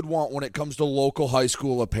everything you could want when it comes to local high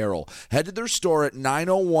school apparel. Head to their store at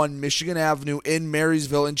 901 Michigan Avenue in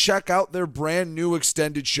Marysville and check out their brand new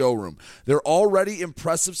extended showroom. Their already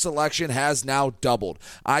impressive selection has now doubled.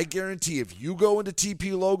 I guarantee if you go into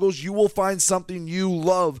TP Logos, you will find something you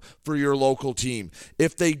love for your local team.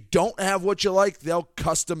 If they don't have what you like, they'll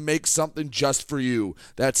custom make something just for you.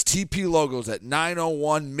 That's TP Logos at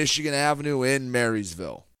 901 Michigan Avenue in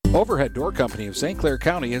Marysville. Overhead Door Company of St. Clair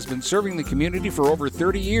County has been serving the community for over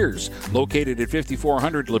 30 years. Located at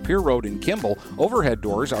 5400 Lapeer Road in Kimball, Overhead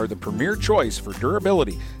Doors are the premier choice for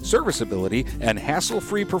durability, serviceability, and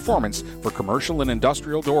hassle-free performance for commercial and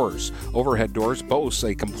industrial doors. Overhead Doors boasts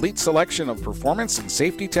a complete selection of performance and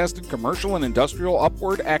safety-tested commercial and industrial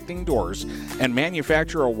upward-acting doors and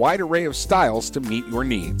manufacture a wide array of styles to meet your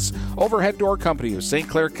needs. Overhead Door Company of St.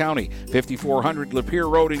 Clair County, 5400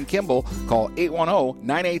 Lapeer Road in Kimball. Call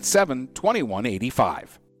 810-987-2185.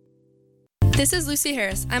 This is Lucy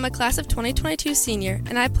Harris. I'm a class of 2022 senior,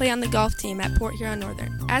 and I play on the golf team at Port Huron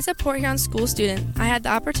Northern. As a Port Huron school student, I had the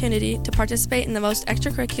opportunity to participate in the most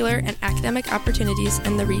extracurricular and academic opportunities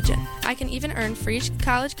in the region. I can even earn free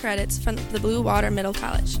college credits from the Blue Water Middle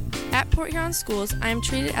College. At Port Huron schools, I am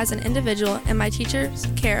treated as an individual, and my teachers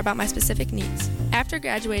care about my specific needs. After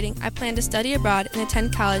graduating, I plan to study abroad and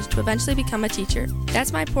attend college to eventually become a teacher.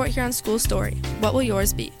 That's my Port Huron school story. What will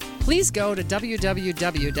yours be? Please go to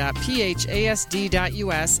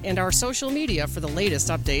www.phasd.us and our social media for the latest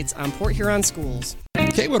updates on Port Huron schools.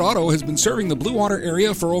 Kaywood Auto has been serving the Blue Water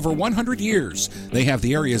area for over 100 years. They have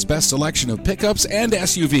the area's best selection of pickups and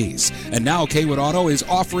SUVs. And now Kaywood Auto is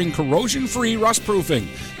offering corrosion-free rust proofing.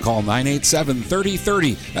 Call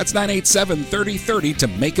 987-3030. That's 987-3030 to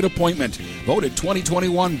make an appointment. Voted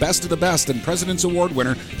 2021 Best of the Best and President's Award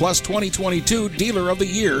winner, plus 2022 Dealer of the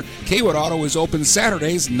Year. Kaywood Auto is open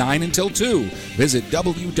Saturdays 9 until 2. Visit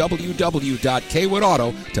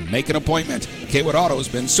www.kaywoodauto to make an appointment. Kaywood Auto has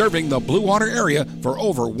been serving the Blue Water area for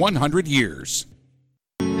over 100 years.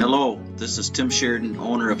 Hello, this is Tim Sheridan,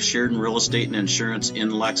 owner of Sheridan Real Estate and Insurance in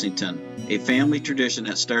Lexington, a family tradition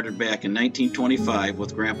that started back in 1925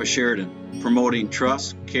 with Grandpa Sheridan. Promoting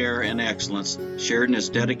trust, care, and excellence, Sheridan is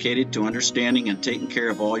dedicated to understanding and taking care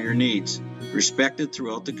of all your needs. Respected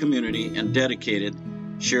throughout the community and dedicated,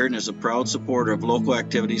 Sheridan is a proud supporter of local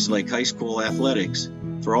activities like high school athletics.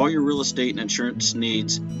 For all your real estate and insurance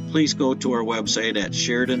needs, please go to our website at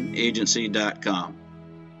SheridanAgency.com.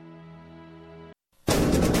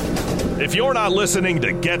 If you're not listening to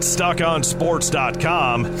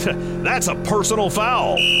GetStuckOnSports.com, that's a personal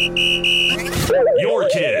foul. Your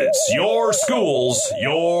kids, your schools,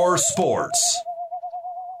 your sports.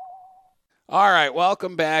 All right,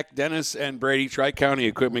 welcome back. Dennis and Brady, Tri-County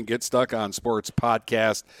Equipment Get Stuck on Sports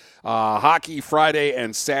podcast. Hockey Friday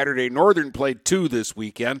and Saturday. Northern played 2 this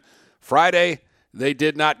weekend. Friday, they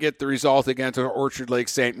did not get the result against Orchard Lake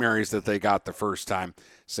St. Mary's that they got the first time.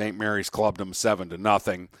 St. Mary's clubbed them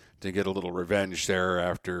 7-0 to get a little revenge there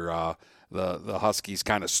after the Huskies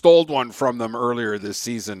kind of stole one from them earlier this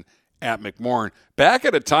season at McMorran. Back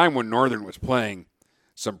at a time when Northern was playing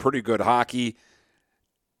some pretty good hockey.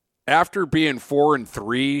 After being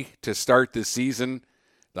 4-3 to start this season,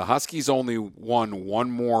 the Huskies only won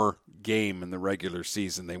one more game in the regular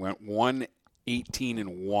season. They went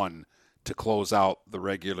 1-18-1 to close out the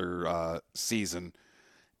regular season,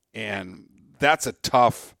 and that's a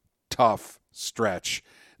tough stretch.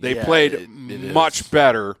 They played much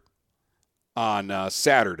better on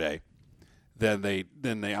Saturday than they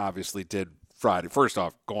obviously did Friday. First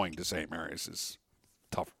off, going to St. Mary's is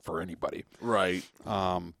tough for anybody. Right.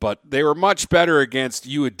 But they were much better against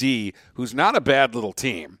UAD, who's not a bad little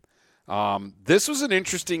team. This was an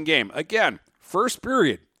interesting game. Again, first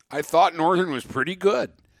period, I thought Northern was pretty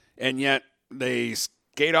good, and yet they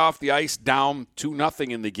skate off the ice down 2-0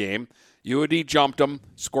 in the game. UAD jumped them,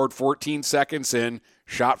 scored 14 seconds in,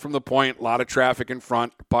 shot from the point, a lot of traffic in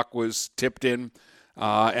front. Puck was tipped in,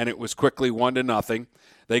 and it was quickly 1-0.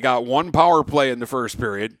 They got one power play in the first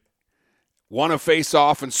period, won a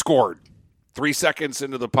face-off, and scored. 3 seconds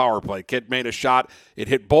into the power play, kid made a shot. It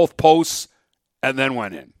hit both posts and then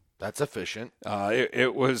went in. That's efficient.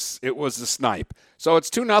 It was a snipe. So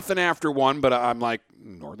it's 2-0 after one, but I'm like,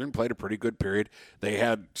 Northern played a pretty good period. They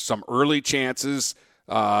had some early chances.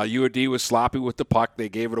 UAD was sloppy with the puck. They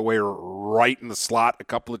gave it away right in the slot a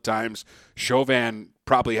couple of times. Chauvin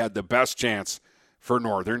probably had the best chance for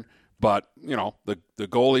Northern, but, the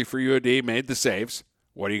goalie for UAD made the saves.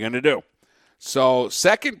 What are you going to do? So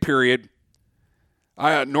second period,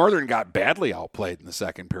 Northern got badly outplayed in the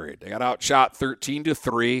second period. They got outshot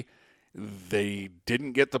 13-3. They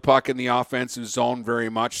didn't get the puck in the offensive zone very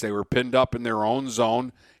much. They were pinned up in their own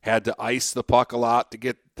zone, had to ice the puck a lot to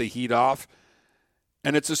get the heat off.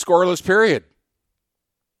 And it's a scoreless period.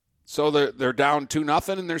 So they're down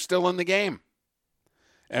 2-0, and they're still in the game.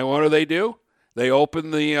 And what do? They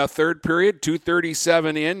open the third period,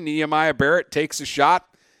 2:37 in. Nehemiah Barrett takes a shot.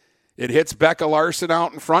 It hits Becca Larson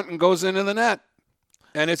out in front and goes into the net.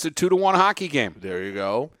 And it's a 2-1 hockey game. There you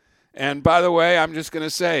go. And by the way, I'm just going to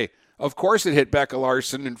say, of course it hit Becca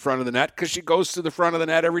Larson in front of the net because she goes to the front of the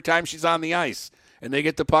net every time she's on the ice. And they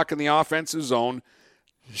get the puck in the offensive zone.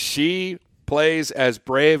 She plays as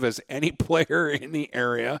brave as any player in the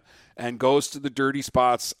area and goes to the dirty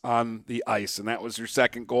spots on the ice. And that was her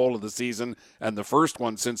second goal of the season and the first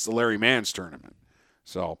one since the Larry Mans tournament.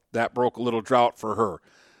 So that broke a little drought for her.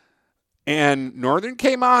 And Northern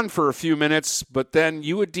came on for a few minutes, but then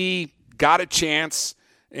UAD got a chance,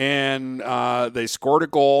 and they scored a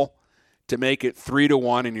goal to make it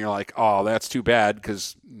 3-1. And you're like, oh, that's too bad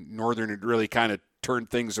because Northern had really kind of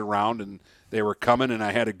turned things around, and they were coming, and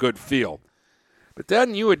I had a good feel. But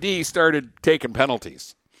then UAD started taking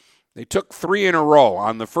penalties. They took 3 in a row.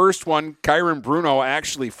 On the first one, Kyron Bruno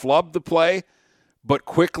actually flubbed the play, but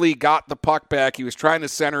quickly got the puck back. He was trying to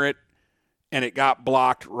center it, and it got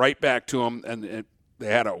blocked right back to him, and they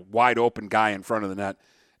had a wide-open guy in front of the net.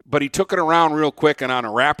 But he took it around real quick, and on a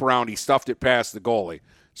wraparound, he stuffed it past the goalie.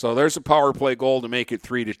 So there's a power play goal to make it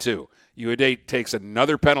 3-2. UAD takes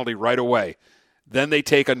another penalty right away. Then they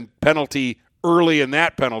take a penalty early in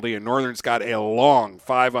that penalty, and Northern's got a long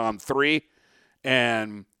 5-on-3,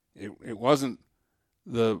 and it wasn't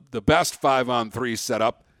the best 5-on-3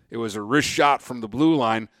 setup. It was a wrist shot from the blue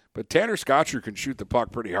line, but Tanner Scotcher can shoot the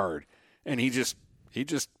puck pretty hard. And he just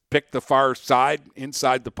picked the far side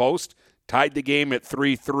inside the post, tied the game at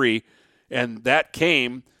 3-3, and that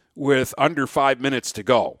came with under 5 minutes to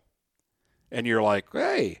go. And you're like,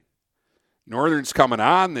 hey, Northern's coming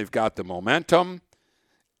on. They've got the momentum.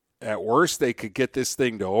 At worst, they could get this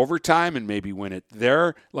thing to overtime and maybe win it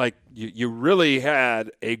there. Like, you really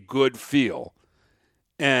had a good feel.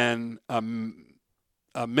 And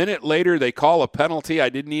a minute later, they call a penalty. I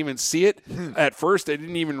didn't even see it. At first, I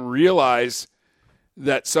didn't even realize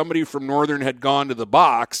that somebody from Northern had gone to the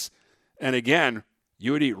box. And again,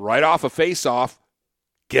 UAD right off a face-off,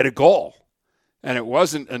 get a goal. And it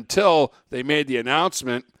wasn't until they made the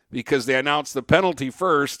announcement, because they announced the penalty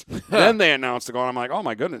first, then they announced the goal. I'm like, oh,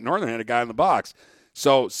 my goodness, Northern had a guy in the box.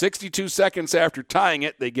 So 62 seconds after tying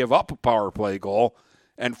it, they give up a power play goal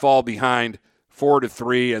and fall behind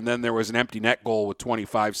 4-3, and then there was an empty net goal with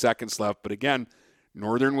 25 seconds left. But again,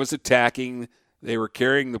 Northern was attacking. They were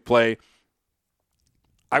carrying the play.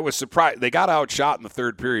 I was surprised. They got outshot in the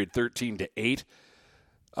third period, 13-8,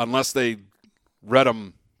 unless they read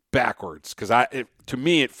them backwards. Because to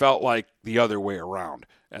me, it felt like the other way around,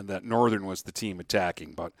 and that Northern was the team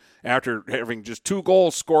attacking. But after having just 2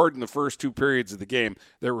 goals scored in the first 2 periods of the game,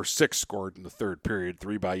 there were 6 scored in the third period,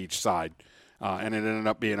 3 by each side. And it ended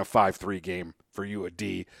up being a 5-3 game for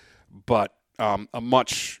UAD, but a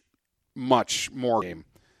much, much more game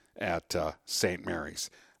at St. Mary's.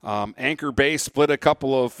 Anchor Bay split a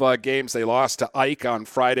couple of games. They lost to Ike on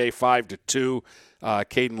Friday, 5-2.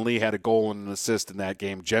 Caden Lee had a goal and an assist in that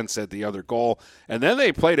game. Jens had the other goal. And then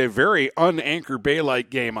they played a very un-Anchor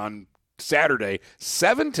Bay-like game on Saturday,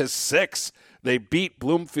 7-6. They beat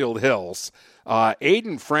Bloomfield Hills.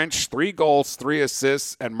 Aiden French, 3 goals, 3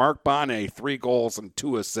 assists, and Mark Bonnet, 3 goals and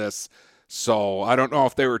 2 assists. So I don't know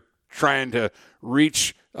if they were trying to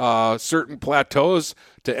reach certain plateaus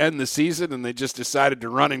to end the season, and they just decided to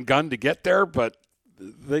run and gun to get there, but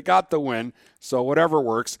they got the win, so whatever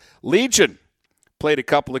works. Legion played a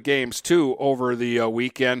couple of games, too, over the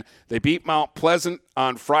weekend. They beat Mount Pleasant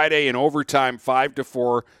on Friday in overtime,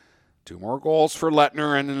 5-4. 2 more goals for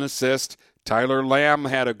Lettner and an assist. Tyler Lamb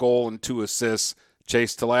had a goal and 2 assists.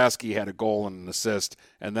 Chase Tulaski had a goal and an assist.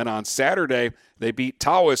 And then on Saturday, they beat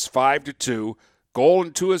Tawas 5-2. Goal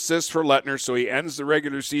and 2 assists for Lettner, so he ends the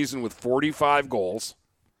regular season with 45 goals.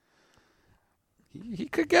 He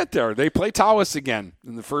could get there. They play Tawas again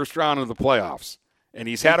in the first round of the playoffs. And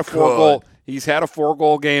he's had a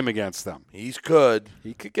 4-goal game against them. He could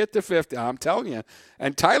get to 50. I'm telling you.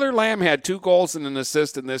 And Tyler Lamb had 2 goals and an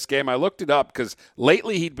assist in this game. I looked it up because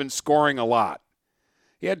lately he'd been scoring a lot.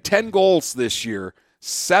 He had 10 goals this year.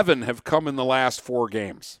 7 have come in the last 4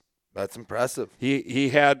 games. That's impressive. He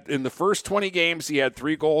had, in the first 20 games, he had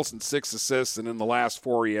 3 goals and 6 assists, and in the last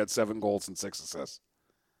 4, he had 7 goals and 6 assists.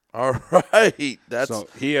 All right. That's so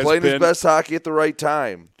he has playing his best hockey at the right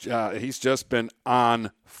time. He's just been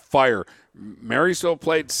on fire. Marysville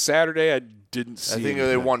played Saturday. I didn't see. I think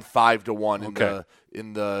they won 5-1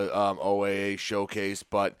 in the OAA showcase.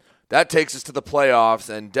 But that takes us to the playoffs.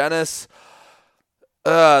 And Dennis,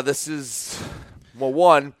 this is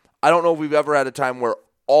one. I don't know if we've ever had a time where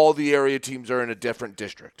all the area teams are in a different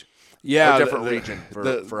district. Yeah, a different region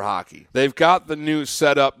for hockey. They've got the new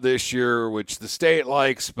setup this year, which the state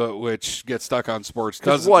likes, but which Get Stuck on Sports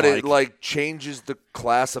doesn't like. It changes the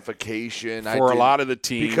classification for a lot of the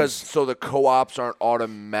teams because the co-ops aren't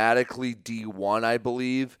automatically D1, I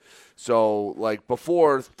believe. So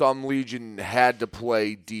before, Thumb Legion had to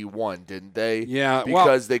play D1, didn't they? Yeah,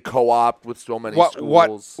 because they co-opt with so many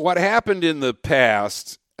schools. What happened in the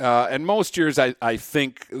past? And most years, I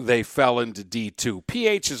think they fell into D2.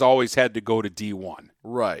 PH has always had to go to D1.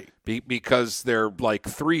 Right. Because they're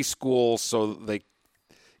 3 schools, so they,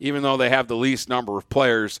 even though they have the least number of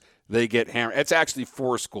players, they get hammered. It's actually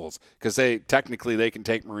 4 schools because they can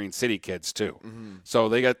take Marine City kids too. Mm-hmm. So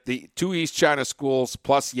they got the 2 East China schools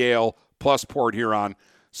plus Yale plus Port Huron.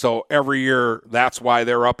 So every year, that's why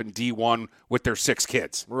they're up in D1 with their 6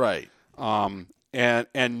 kids. Right. And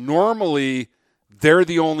normally they're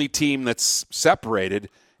the only team that's separated,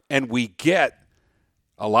 and we get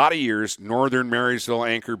a lot of years Northern, Marysville,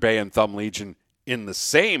 Anchor Bay, and Thumb Legion in the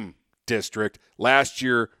same district. Last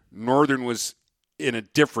year, Northern was in a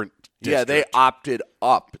different district. Yeah, they opted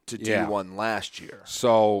up to D1 last year.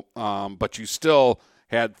 So, but you still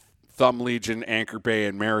had Thumb Legion, Anchor Bay,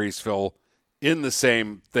 and Marysville in the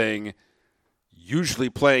same thing,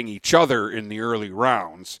 usually playing each other in the early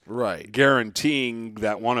rounds. Right. Guaranteeing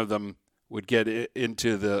that one of them would get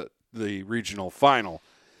into the regional final.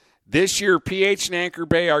 This year, PH and Anchor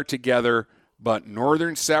Bay are together, but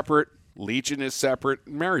Northern's separate, Legion is separate,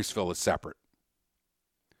 and Marysville is separate.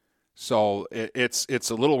 So it's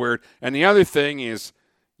a little weird. And the other thing is,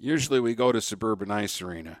 usually we go to Suburban Ice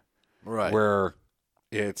Arena, right, where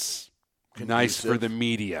it's conducive. Nice for the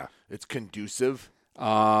media. It's conducive.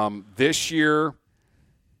 This year,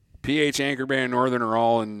 PH, Anchor Bay, and Northern are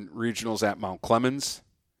all in regionals at Mount Clemens,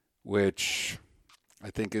 which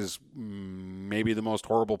I think is maybe the most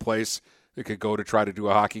horrible place it could go to try to do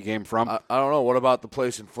a hockey game from. I don't know. What about the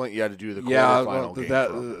place in Flint you had to do the quarterfinal game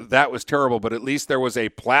from? That was terrible, but at least there was a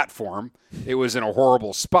platform. It was in a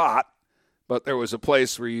horrible spot, but there was a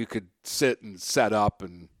place where you could sit and set up,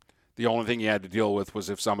 and the only thing you had to deal with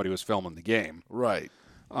was if somebody was filming the game. Right.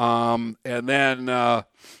 And then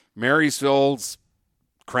Marysville's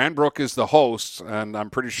Cranbrook is the host, and I'm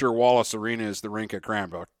pretty sure Wallace Arena is the rink at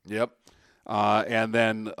Cranbrook. Yep. And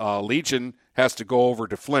then Legion has to go over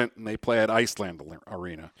to Flint, and they play at Iceland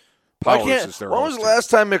Arena. Powers is their when was the last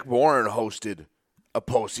time McMorran hosted a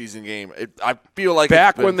postseason game? I feel like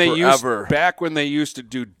it's been forever. Back when they used to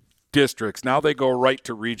do districts. Now they go right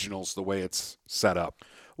to regionals the way it's set up.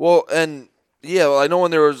 Well, and I know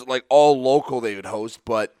when there was all local they would host,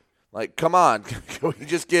 but come on, can we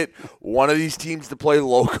just get one of these teams to play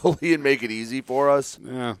locally and make it easy for us?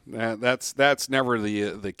 Yeah, that's never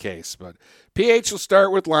the case. But PH will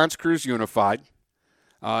start with L'Anse Creuse Unified.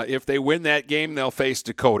 If they win that game, they'll face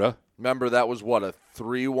Dakota. Remember, that was a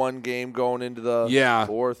 3-1 game going into the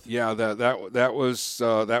fourth. Yeah, that was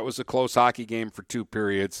a close hockey game for 2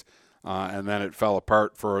 periods, and then it fell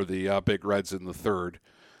apart for the Big Reds in the third.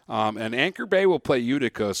 And Anchor Bay will play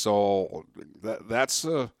Utica, so that's.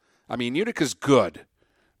 Utica's good,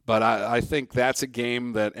 but I think that's a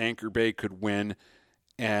game that Anchor Bay could win.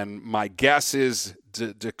 And my guess is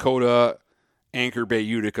Dakota, Anchor Bay,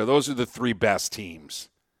 Utica. Those are the 3 best teams.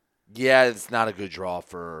 Yeah, it's not a good draw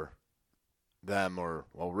for them, or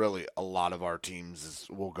really a lot of our teams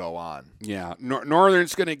will go on. Yeah,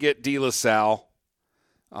 Northern's going to get De La Salle.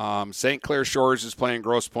 St. Clair Shores is playing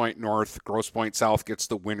Grosse Pointe North. Grosse Pointe South gets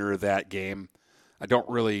the winner of that game. I don't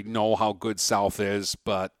really know how good South is,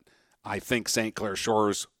 but I think St. Clair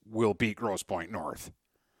Shores will beat Grosse Pointe North.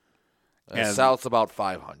 And South's about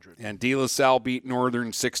 500. And De La Salle beat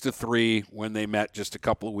Northern 6-3 when they met just a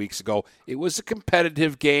couple of weeks ago. It was a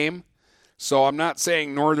competitive game, so I'm not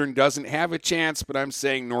saying Northern doesn't have a chance, but I'm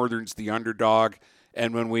saying Northern's the underdog.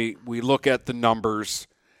 And when we look at the numbers,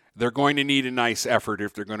 they're going to need a nice effort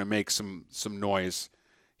if they're going to make some noise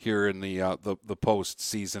here in the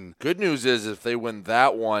postseason. Good news is if they win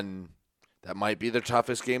that one, that might be their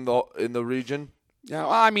toughest game in the region. Yeah,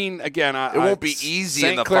 well, I mean, again, it won't be easy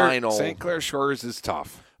in the final. St. Clair Shores is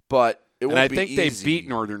tough, but it won't be easy. And I think they beat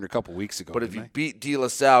Northern a couple weeks ago. But if you beat De La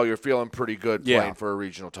Salle, you're feeling pretty good playing for a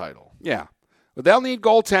regional title. Yeah, but they'll need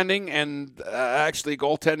goaltending, and actually,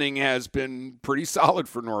 goaltending has been pretty solid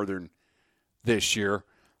for Northern this year,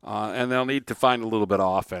 and they'll need to find a little bit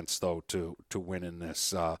of offense though to win in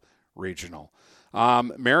this regional.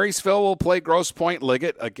 Marysville will play Grosse Pointe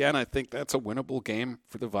Liggett. Again, I think that's a winnable game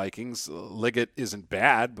for the Vikings. Liggett isn't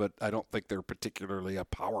bad, but I don't think they're particularly a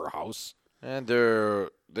powerhouse. And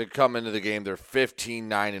they come into the game, they're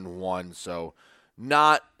 15-9-1, so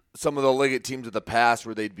not some of the Liggett teams of the past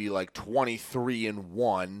where they'd be like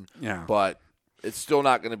 23-1. Yeah. But it's still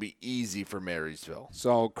not going to be easy for Marysville.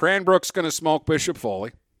 So Cranbrook's going to smoke Bishop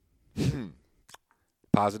Foley.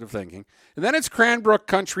 Positive thinking. And then it's Cranbrook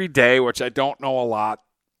Country Day, which I don't know a lot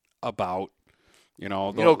about.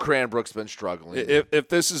 Cranbrook's been struggling. If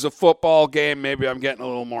this is a football game, maybe I'm getting a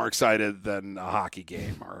little more excited than a hockey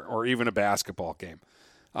game or even a basketball game.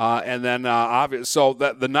 And then, so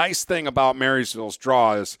the nice thing about Marysville's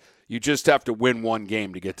draw is you just have to win one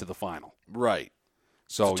game to get to the final. Right.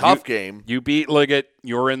 So it's a tough game. You beat Liggett,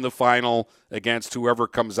 you're in the final against whoever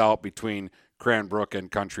comes out between Cranbrook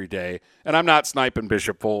and Country Day. And I'm not sniping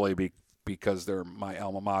Bishop Foley because they're my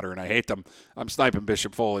alma mater and I hate them. I'm sniping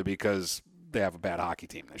Bishop Foley because they have a bad hockey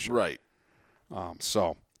team this year. Right.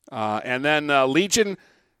 And then Legion,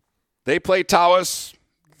 they play Tawas.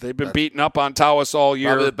 They've been beaten up on Tawas all year.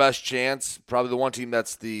 Probably the best chance. Probably the one team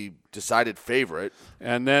that's the decided favorite.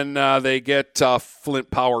 And then they get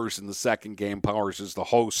Flint Powers in the second game. Powers is the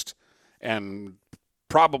host and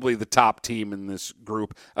probably the top team in this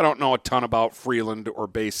group. I don't know a ton about Freeland or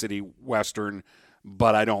Bay City Western,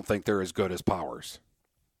 but I don't think they're as good as Powers.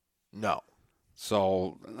 No.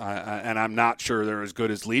 So, and I'm not sure they're as good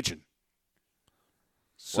as Legion.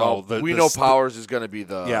 So we know Powers is going to be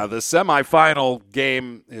the semifinal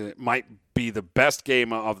game might be the best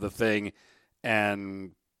game of the thing,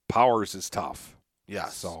 and Powers is tough.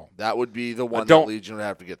 Yes, so that would be the one that Legion would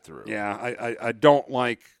have to get through. Yeah, I don't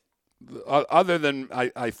like. Other than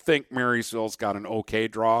I think Marysville's got an okay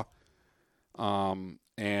draw,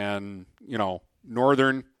 and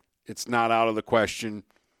Northern, it's not out of the question.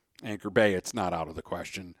 Anchor Bay, it's not out of the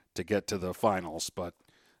question to get to the finals. But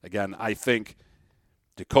again, I think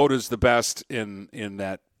Dakota's the best in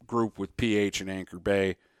that group with PH and Anchor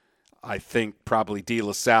Bay. I think probably De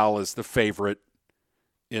La Salle is the favorite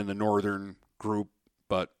in the Northern group.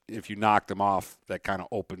 But if you knock them off, that kind of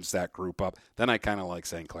opens that group up. Then I kind of like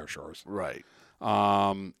St. Clair Shores. Right.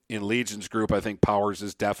 In Legion's group, I think Powers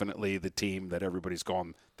is definitely the team that everybody's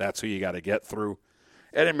going, that's who you got to get through.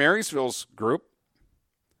 And in Marysville's group,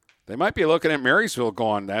 they might be looking at Marysville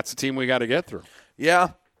going, that's the team we got to get through.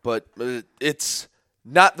 Yeah, but it's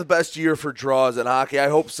not the best year for draws in hockey. I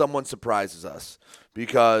hope someone surprises us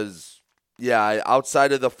because,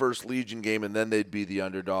 outside of the first Legion game, and then they'd be the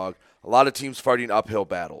underdog, a lot of teams fighting uphill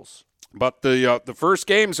battles. But the first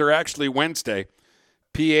games are actually Wednesday.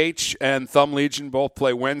 PH and Thumb Legion both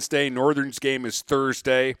play Wednesday. Northern's game is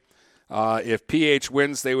Thursday. If PH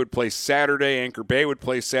wins, they would play Saturday. Anchor Bay would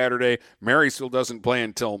play Saturday. Marysville doesn't play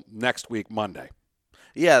until next week, Monday.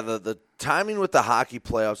 Yeah, the timing with the hockey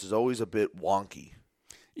playoffs is always a bit wonky.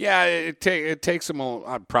 Yeah, it takes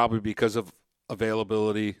them probably because of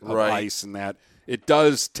availability of ice and that. It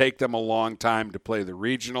does take them a long time to play the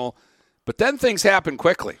regional. But then things happen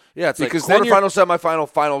quickly. Yeah, it's because like quarterfinal, semifinal,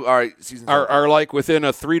 final. All right, seasons are like within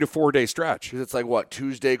a 3 to 4 day stretch. Because it's like what,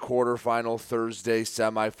 Tuesday quarterfinal, Thursday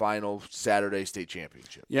semifinal, Saturday state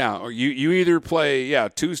championship. Yeah, or you either play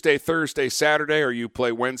Tuesday, Thursday, Saturday, or you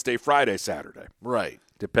play Wednesday, Friday, Saturday. Right,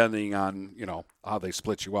 depending on how they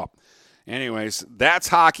split you up. Anyways, that's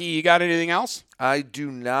hockey. You got anything else? I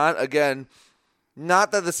do not. Again.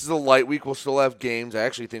 Not that this is a light week. We'll still have games. I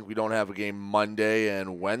actually think we don't have a game Monday,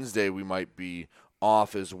 and Wednesday we might be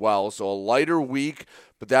off as well. So a lighter week,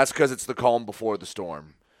 but that's because it's the calm before the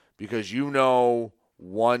storm. Because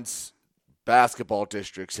once basketball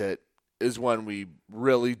districts hit is when we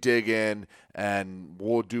really dig in, and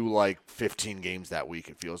we'll do like 15 games that week,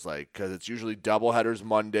 it feels like. Because it's usually doubleheaders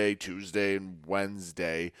Monday, Tuesday, and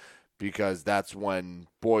Wednesday, because that's when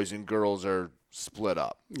boys and girls are split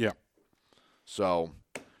up. Yeah. So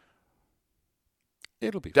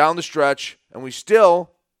It'll be down the stretch, and we still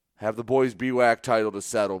have the boys BWAC title to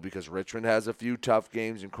settle because Richmond has a few tough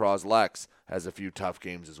games and Croslex has a few tough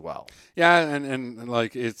games as well. Yeah, and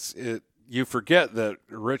like you forget that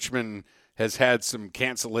Richmond has had some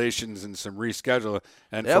cancellations and some reschedule,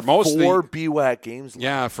 and they for have most four of the BWAC games left.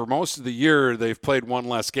 Yeah, for most of the year they've played one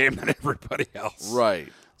less game than everybody else. Right.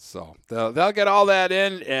 So they'll get all that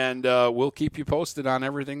in, and we'll keep you posted on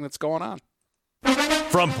everything that's going on.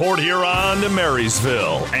 From Port Huron to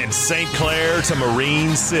Marysville and St. Clair to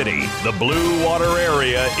Marine City, the Blue Water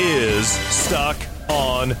area is Stuck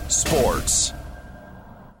on Sports.